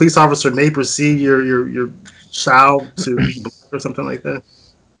because a police officer may perceive your child to be black or something like that?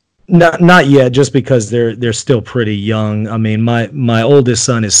 Not yet, just because they're still pretty young. I mean, my oldest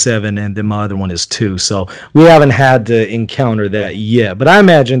son is 7, and then my other one is 2. So we haven't had to encounter that yet. But I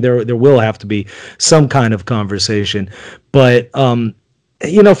imagine there will have to be some kind of conversation. But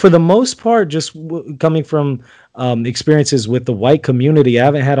for the most part, just coming from experiences with the white community, I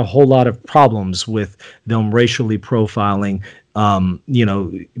haven't had a whole lot of problems with them racially profiling,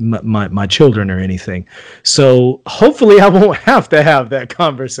 my children or anything. So hopefully, I won't have to have that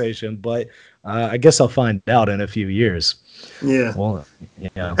conversation. But I guess I'll find out in a few years. Yeah. Well,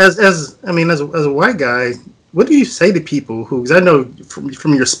 yeah, As I mean, as a white guy, what do you say to people who? Because I know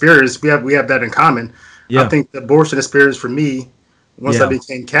from your experience, we have that in common. I yeah, think the abortion experience for me, once I yeah,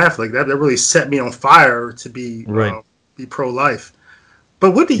 became Catholic, that really set me on fire to right, be pro life.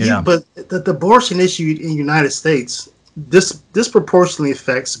 But what do you? yeah, But the abortion issue in the United States disproportionately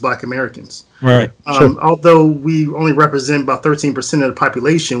affects Black Americans. right, sure, Although we only represent about 13% of the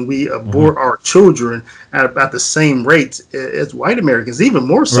population, we hmm abort our children at about the same rate as white Americans, even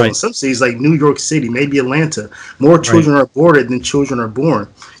more so in right, some cities like New York City, maybe Atlanta. More right, children are aborted than children are born.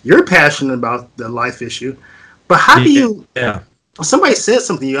 You're passionate about the life issue, but how do yeah, you? yeah, Somebody said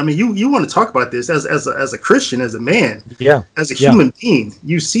something to you. I mean, you want to talk about this as a Christian, as a man, yeah, as a yeah, human being.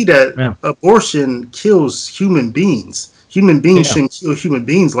 You see that yeah, abortion kills human beings. Human beings yeah, shouldn't kill human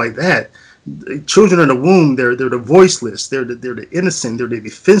beings like that. Children in the womb, they're the voiceless, they're the innocent, they're the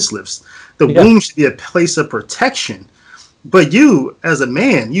defenseless. The yeah, womb should be a place of protection. But you, as a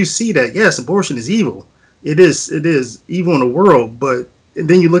man, you see that yes, abortion is evil. It is evil in the world. But and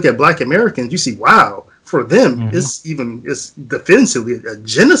then you look at Black Americans, you see, wow, for them, hmm it's defensively a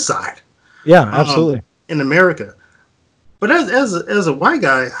genocide yeah, um, absolutely. in America. But as a white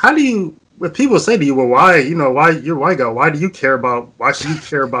guy, how do you? When people say to you, "Well, why you're a white guy? Why do you care about? Why should you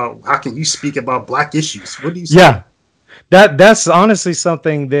care about? How can you speak about black issues?" What do you say? Yeah, that's honestly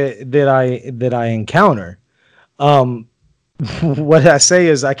something that I encounter. Um, what I say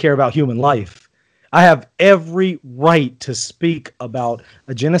is I care about human life. I have every right to speak about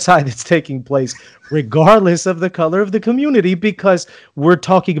a genocide that's taking place, regardless of the color of the community, because we're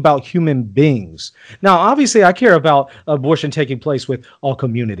talking about human beings. Now, obviously, I care about abortion taking place with all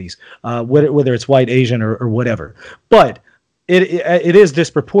communities, whether it's white, Asian, or whatever. But it is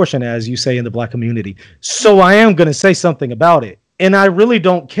disproportionate, as you say, in the Black community. So I am going to say something about it. And I really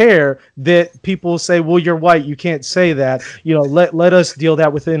don't care that people say, well, you're white, you can't say that. Let us deal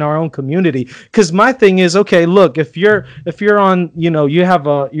that within our own community. Because my thing is, okay, look, if you're on,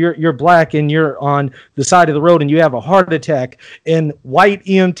 you're black and you're on the side of the road and you have a heart attack and white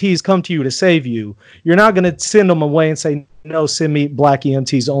EMTs come to you to save you, you're not going to send them away and say, no, send me black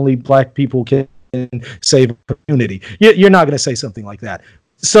EMTs. Only black people can save a community. You're not going to say something like that.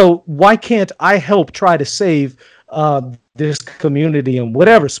 So why can't I help try to save this community in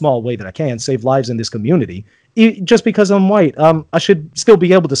whatever small way that I can, save lives in this community, just because I'm white? I should still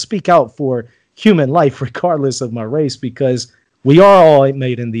be able to speak out for human life regardless of my race, because we are all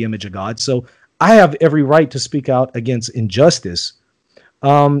made in the image of God. So I have every right to speak out against injustice,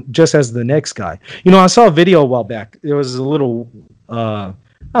 just as the next guy. I saw a video a while back. There was a little, I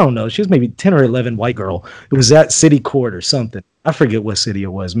don't know, she was maybe 10 or 11 white girl. It was at city court or something. I forget what city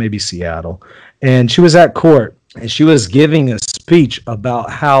it was, maybe Seattle. And she was at court and she was giving a speech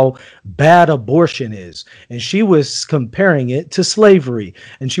about how bad abortion is. And she was comparing it to slavery.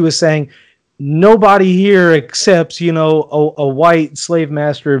 And she was saying, nobody here accepts, a white slave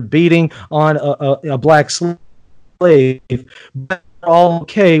master beating on a black slave, but they're all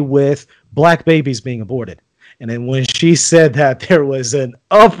okay with black babies being aborted. And then when she said that, there was an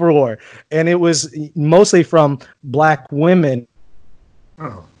uproar, and it was mostly from black women.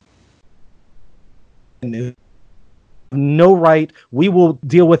 Oh. No right. We will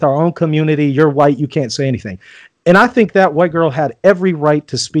deal with our own community. You're white. You can't say anything. And I think that white girl had every right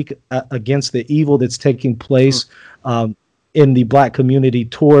to speak against the evil that's taking place in the black community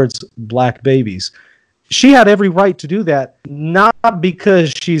towards black babies. She had every right to do that, not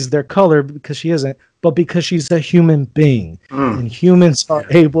because she's their color, because she isn't, but because she's a human being. And humans are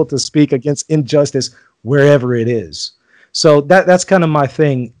able to speak against injustice wherever it is. So that's kind of my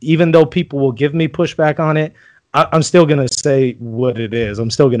thing. Even though people will give me pushback on it, I'm still going to say what it is.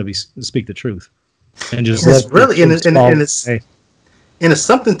 I'm still going to speak the truth. And just it's really, and it's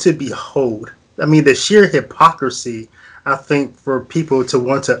something to behold. I mean, the sheer hypocrisy, I think, for people to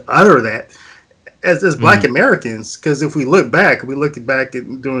want to utter that as Black Americans, because if we look back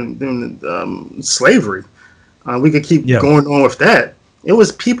at during slavery, we could keep going on with that. It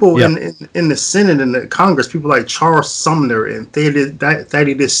was people in the Senate and the Congress, people like Charles Sumner and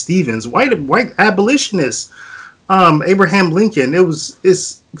Thaddeus Stevens, white abolitionists, Abraham Lincoln.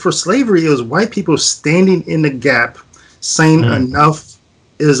 It's for slavery. It was white people standing in the gap, saying enough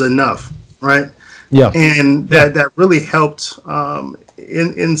is enough, right? Yeah, and that really helped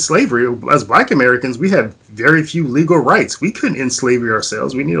in slavery. As Black Americans, we had very few legal rights. We couldn't enslave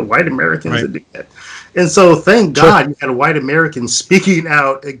ourselves. We needed white Americans to do that. And so, thank God you had white Americans speaking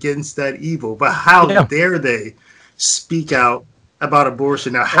out against that evil. But how dare they speak out about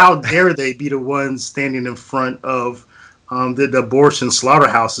abortion? Now, how dare they be the ones standing in front of the abortion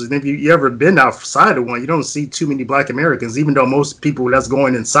slaughterhouses? And if you ever been outside of one, you don't see too many Black Americans, even though most people that's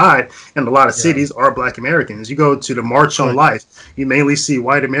going inside in a lot of cities are Black Americans. You go to the March on Life, you mainly see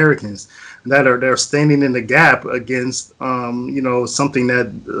white Americans they're standing in the gap against something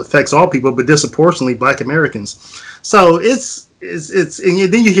that affects all people, but disproportionately Black Americans. So it's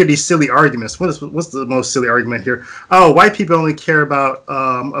and then you hear these silly arguments. What's the most silly argument here? Oh, white people only care about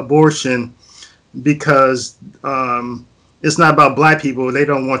abortion because it's not about Black people. They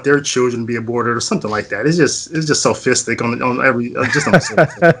don't want their children to be aborted or something like that. It's just sophistic on every just on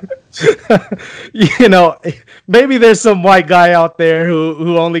maybe there's some white guy out there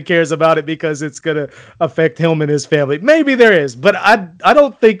who only cares about it because it's gonna affect him and his family. Maybe there is, but I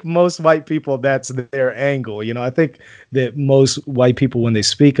don't think most white people that's their angle. I think that most white people, when they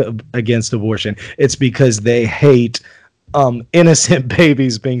speak against abortion, it's because they hate innocent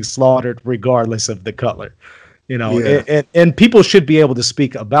babies being slaughtered regardless of the color. And people should be able to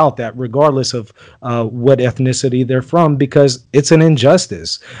speak about that regardless of what ethnicity they're from, because it's an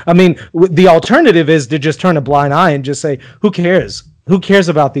injustice. I mean, the alternative is to just turn a blind eye and just say, who cares? Who cares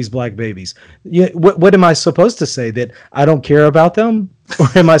about these Black babies? What am I supposed to say? That I don't care about them? Or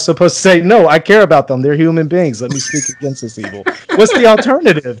am I supposed to say, no, I care about them. They're human beings. Let me speak against this evil. What's the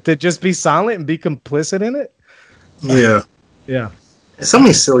alternative? To just be silent and be complicit in it? Yeah. So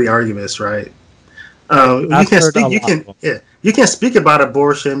many silly arguments, right? You can speak about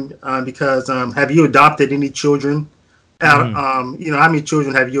abortion because have you adopted any children? How many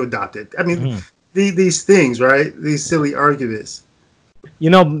children have you adopted? I mean, these things, right? These silly arguments.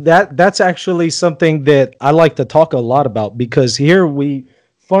 That's actually something that I like to talk a lot about, because here we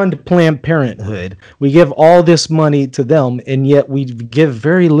fund Planned Parenthood. We give all this money to them, and yet we give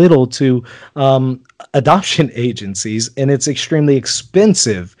very little to adoption agencies, and it's extremely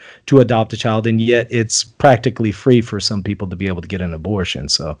expensive to adopt a child, and yet it's practically free for some people to be able to get an abortion.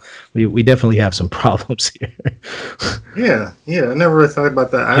 So we definitely have some problems here. Yeah. I never really thought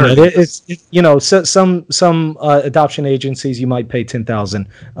about that. Some adoption agencies, you might pay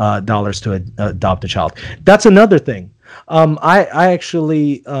 $10,000 to adopt a child. That's another thing. I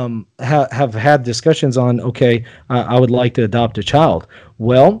actually have had discussions on, okay, I would like to adopt a child.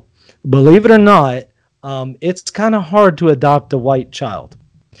 Well, believe it or not, it's kind of hard to adopt a white child.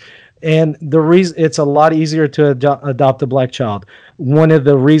 And the reason it's a lot easier to adopt a black child. One of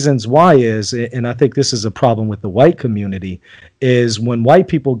the reasons why is, and I think this is a problem with the white community, is when white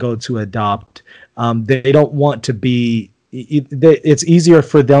people go to adopt, they don't want to be. It's easier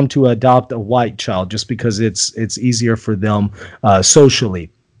for them to adopt a white child just because it's easier for them socially.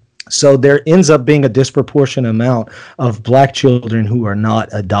 So there ends up being a disproportionate amount of black children who are not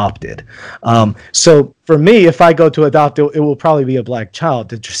adopted. So for me, if I go to adopt, it will probably be a black child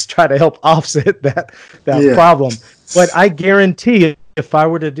to just try to help offset that problem. But I guarantee if I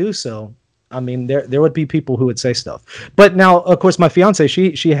were to do so, I mean, there would be people who would say stuff. But now, of course, my fiance,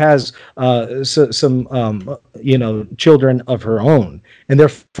 she has some children of her own, and they're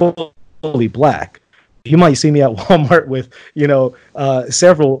fully black. You might see me at Walmart with,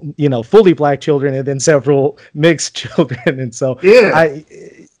 several, fully black children and then several mixed children. And so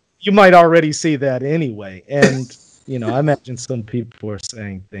you might already see that anyway. And, I imagine some people are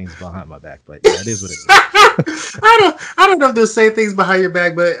saying things behind my back, but yeah, it is what it is. I don't know if they'll say things behind your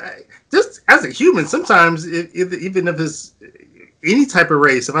back, but just as a human, sometimes even if it's any type of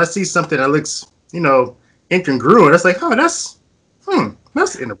race, if I see something that looks, incongruent, it's like, oh, that's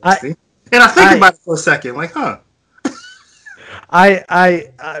interesting. And I think about it for a second, like, huh.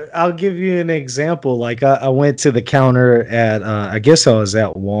 I'll give you an example. Like I went to the counter at I guess I was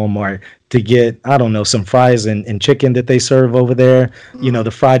at Walmart to get, I don't know, some fries and chicken that they serve over there. Mm.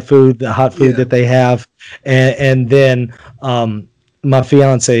 The fried food, the hot food that they have, and then my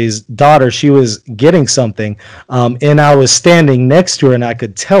fiance's daughter, she was getting something, and I was standing next to her, and I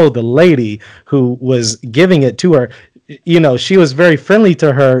could tell the lady who was giving it to her, she was very friendly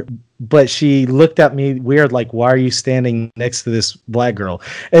to her. But she looked at me weird, like, why are you standing next to this black girl?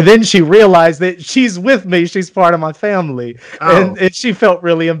 And then she realized that she's with me. She's part of my family. Oh. And she felt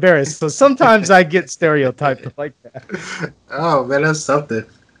really embarrassed. So sometimes I get stereotyped like that. Oh, man, that's something.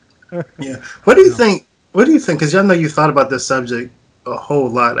 Yeah. What do you think? Because I know you thought about this subject a whole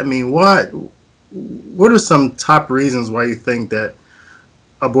lot. I mean, what are some top reasons why you think that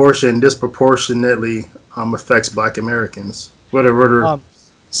abortion disproportionately affects Black Americans? What are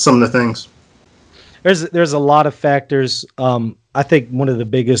some of the things? There's a lot of factors. I think one of the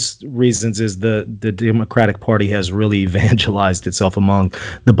biggest reasons is the Democratic Party has really evangelized itself among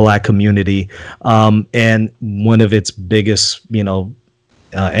the Black community, and one of its biggest,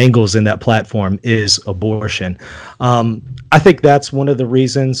 angles in that platform is abortion. I think that's one of the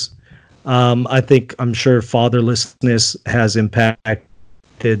reasons. I'm sure fatherlessness has impacted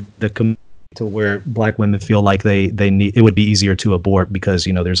the community to where Black women feel like they need, it would be easier to abort because,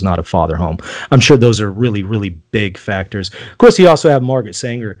 there's not a father home. I'm sure those are really, really big factors. Of course, you also have Margaret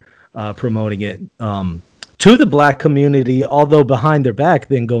Sanger promoting it to the Black community, although behind their back,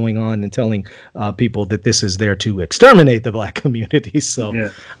 then going on and telling people that this is there to exterminate the Black community.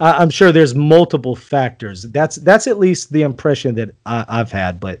 So I'm sure there's multiple factors. That's at least the impression that I've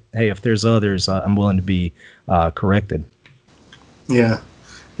had. But hey, if there's others, I'm willing to be corrected. Yeah.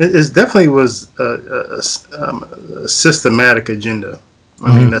 It definitely was a systematic agenda.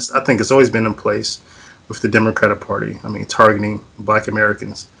 I mean, I think it's always been in place with the Democratic Party. I mean, targeting Black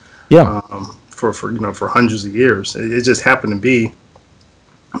Americans. Yeah. For hundreds of years, it just happened to be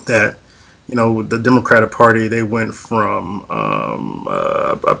that the Democratic Party, they went from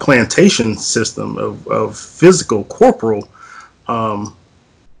a plantation system of physical corporal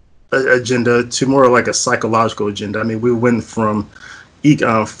agenda to more like a psychological agenda. I mean, we went from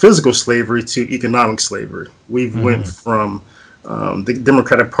physical slavery to economic slavery. We went from the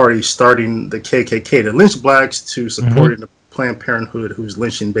Democratic Party starting the KKK to lynch blacks to supporting the Planned Parenthood who's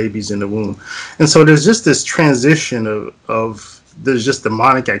lynching babies in the womb. And so there's just this transition of there's just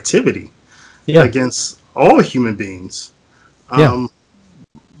demonic activity against all human beings. But,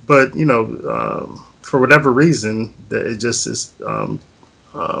 for whatever reason, that it just has been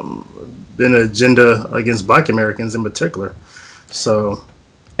an agenda against Black Americans in particular. So,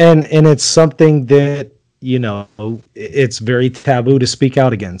 and it's something that it's very taboo to speak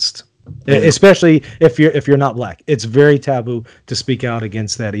out against. especially if you're not black. It's very taboo to speak out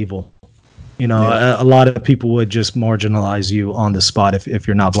against that evil. A lot of people would just marginalize you on the spot if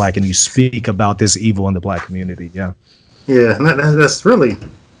you're not black and you speak about this evil in the black community. Yeah. Yeah, that's really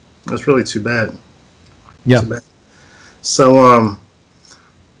too bad. Yeah. Too bad. So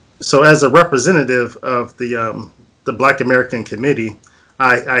as a representative of the Black American Committee,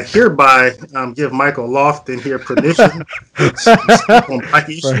 I hereby give Michael Lofton here permission to speak on black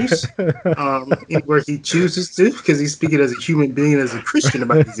issues anywhere he chooses to, because he's speaking as a human being, as a Christian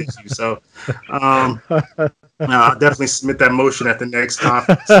about these issues. So I'll definitely submit that motion at the next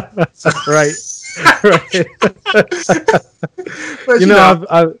conference. Right. But,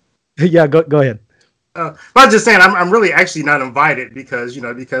 yeah, go ahead. But I'm just saying, I'm really actually not invited because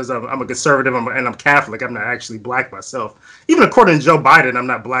I'm a conservative and I'm Catholic. I'm not actually black myself. Even according to Joe Biden, I'm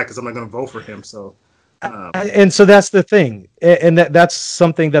not black because I'm not going to vote for him. So, and so that's the thing, and that's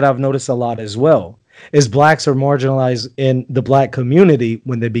something that I've noticed a lot as well. Is blacks are marginalized in the black community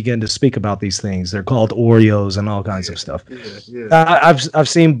when they begin to speak about these things. They're called Oreos and all kinds of stuff. I've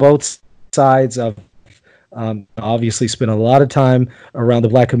seen both sides of. Obviously spent a lot of time around the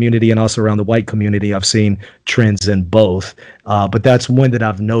black community and also around the white community. I've seen trends in both, but that's one that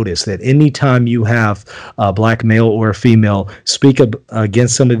I've noticed, that anytime you have a black male or a female speak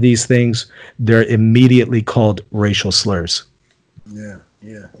against some of these things, they're immediately called racial slurs. Yeah.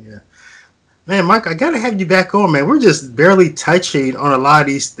 Man, Mike, I gotta have you back on, man. We're just barely touching on a lot of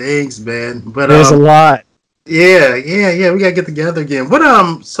these things, man. But there's a lot. Yeah. We gotta get together again.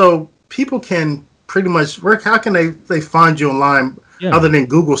 But so people can pretty much, how can they find you online other than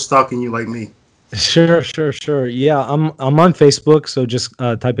Google stalking you like me? Sure. Yeah, I'm on Facebook, so just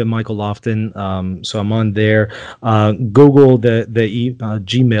type in Michael Lofton. So I'm on there. Google the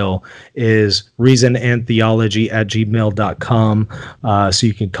Gmail is reasonandtheology@gmail.com. So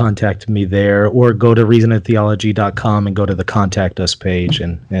you can contact me there, or go to reasonandtheology.com and go to the contact us page,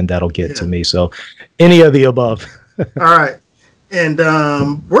 and that'll get to me. So any of the above. All right. And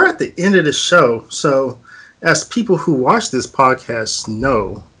we're at the end of the show. So as people who watch this podcast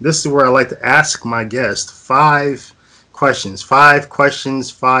know, this is where I like to ask my guest 5 questions, 5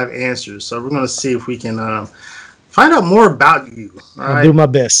 answers. So we're going to see if we can find out more about you. I'll do my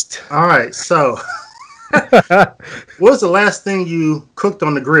best. All right. So what was the last thing you cooked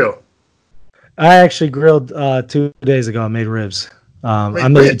on the grill? I actually grilled 2 days ago. I made ribs. I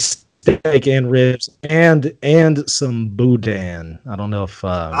made steak and ribs and some boudin. I don't know if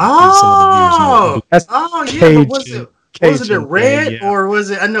some of the viewers know. That's Cajun, was it red or was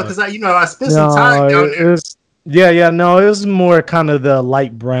it? I know because I spent some time down there. No, it was more kind of the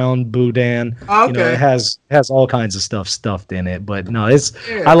light brown boudin. Okay. It has all kinds of stuff stuffed in it, but no,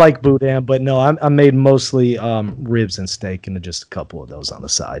 I like boudin, but no, I made mostly ribs and steak and just a couple of those on the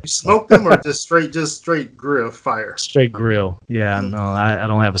side. You smoked them or just straight grill fire? Straight grill. Yeah, no, I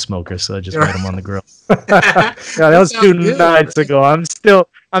don't have a smoker, so I just made them on the grill. That was 2 nights ago. I'm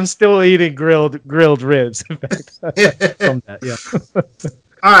still eating grilled ribs. In fact, from that, yeah.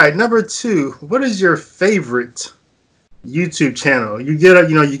 All right, number 2. What is your favorite YouTube channel? You get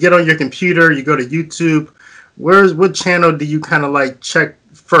on your computer, you go to YouTube. What channel do you kind of like check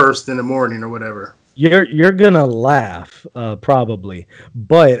first in the morning or whatever? You're gonna laugh, probably,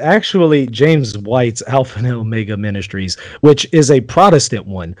 but actually James White's Alpha and Omega Ministries, which is a Protestant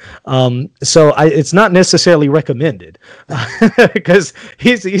one, so it's not necessarily recommended because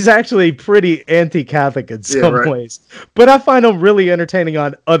he's actually pretty anti-Catholic in some ways, but I find him really entertaining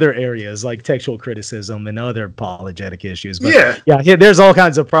on other areas like textual criticism and other apologetic issues. But there's all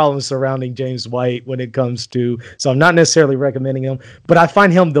kinds of problems surrounding James White when it comes to, so I'm not necessarily recommending him, but I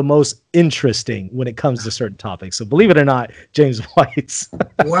find him the most interesting when it comes to certain topics. So believe it or not, James White's.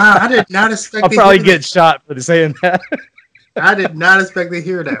 Wow, I did not expect. I'll probably get shot for saying that. I did not expect to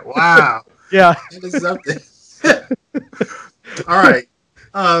hear that. Wow. Yeah. That is something. All right.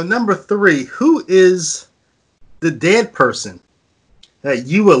 Number 3. Who is the dead person that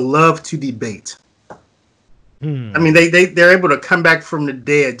you would love to debate? I mean, they're able to come back from the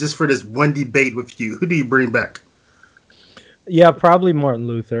dead just for this one debate with you. Who do you bring back? Yeah, probably Martin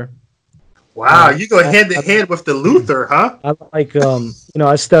Luther. Wow, you go head to head with the Luther, huh? I like,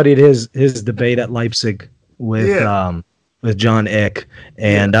 I studied his debate at Leipzig with John Eck,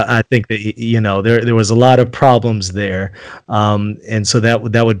 and I think that there was a lot of problems there, and so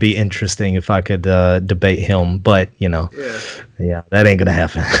that would be interesting if I could debate him, but that ain't gonna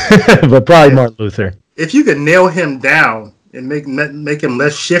happen. But probably Martin Luther. If you could nail him down and make him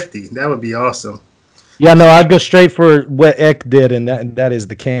less shifty, that would be awesome. Yeah, no, I'd go straight for what Eck did, and that is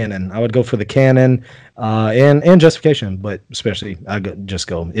the canon. I would go for the canon and justification, but especially just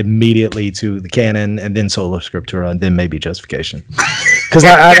go immediately to the canon and then sola scriptura and then maybe justification. Because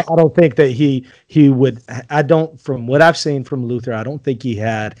I don't think that he would. I don't, from what I've seen from Luther, I don't think he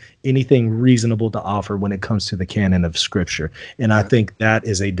had anything reasonable to offer when it comes to the canon of Scripture, and I think that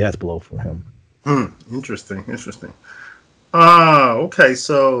is a death blow for him. Interesting. Okay,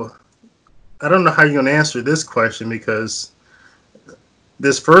 so I don't know how you're going to answer this question, because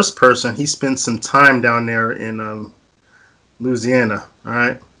this first person, he spent some time down there in Louisiana. All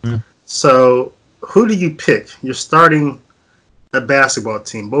right. So who do you pick? You're starting a basketball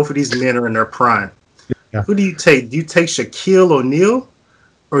team. Both of these men are in their prime. Yeah. Who do you take? Do you take Shaquille O'Neal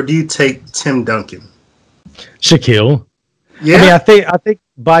or do you take Tim Duncan? Shaquille. Yeah. I mean, I think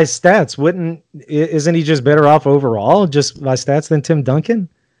by stats, isn't he just better off overall just by stats than Tim Duncan?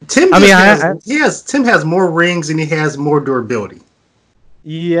 Tim has more rings and he has more durability.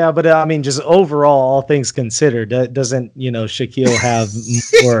 Yeah, but I mean, just overall, all things considered, doesn't Shaquille have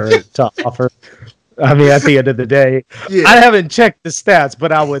more to offer? I mean, at the end of the day, I haven't checked the stats,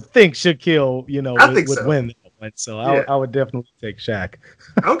 but I would think Shaquille, would win that one. So I would definitely take Shaq.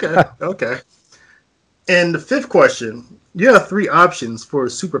 Okay. And the fifth question, you have 3 options for a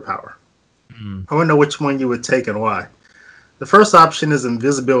superpower. I want to know which one you would take and why. The first option is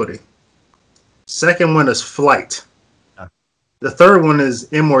invisibility. Second one is flight. The third one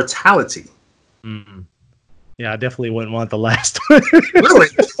is immortality. Yeah, I definitely wouldn't want the last one. Really?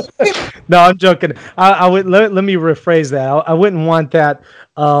 No, I'm joking. I would let me rephrase that. I wouldn't want that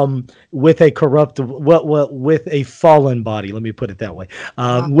with a with a fallen body. Let me put it that way.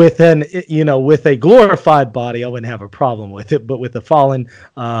 With a glorified body, I wouldn't have a problem with it. But with a fallen,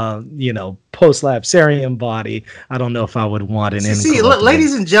 post-lapsarian body, I don't know if I would want an. See,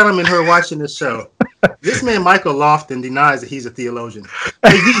 ladies and gentlemen who are watching this show, this man Michael Lofton denies that he's a theologian.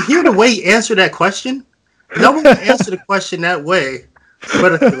 Did you hear the way he answered that question? No one can answer the question that way,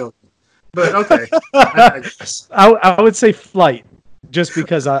 but a theologian. But okay, I would say flight, just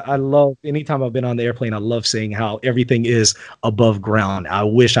because I love, anytime I've been on the airplane, I love seeing how everything is above ground. I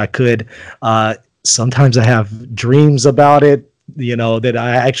wish I could. Sometimes I have dreams about it, that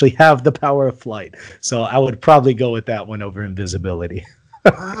I actually have the power of flight. So I would probably go with that one over invisibility.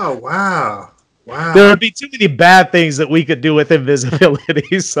 Wow. There would be too many bad things that we could do with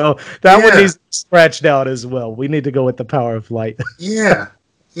invisibility. So that one needs to be scratched out as well. We need to go with the power of flight. Yeah.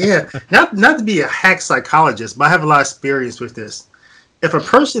 Not to be a hack psychologist, but I have a lot of experience with this. If a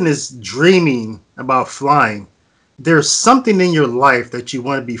person is dreaming about flying, there's something in your life that you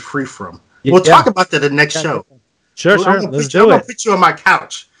want to be free from. We'll talk about that in the next show. Sure. Let's do it. I'm going to put you on my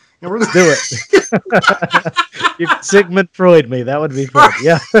couch. And we're gonna do it. You Sigmund Freud me. That would be fun.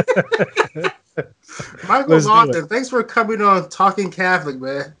 Yeah. Michael Lofton, thanks for coming on Talking Catholic,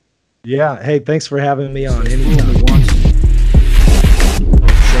 man. Yeah. Hey, thanks for having me on. Anytime.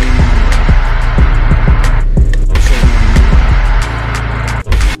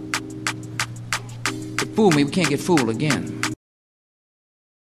 Fool me, we can't get fooled again.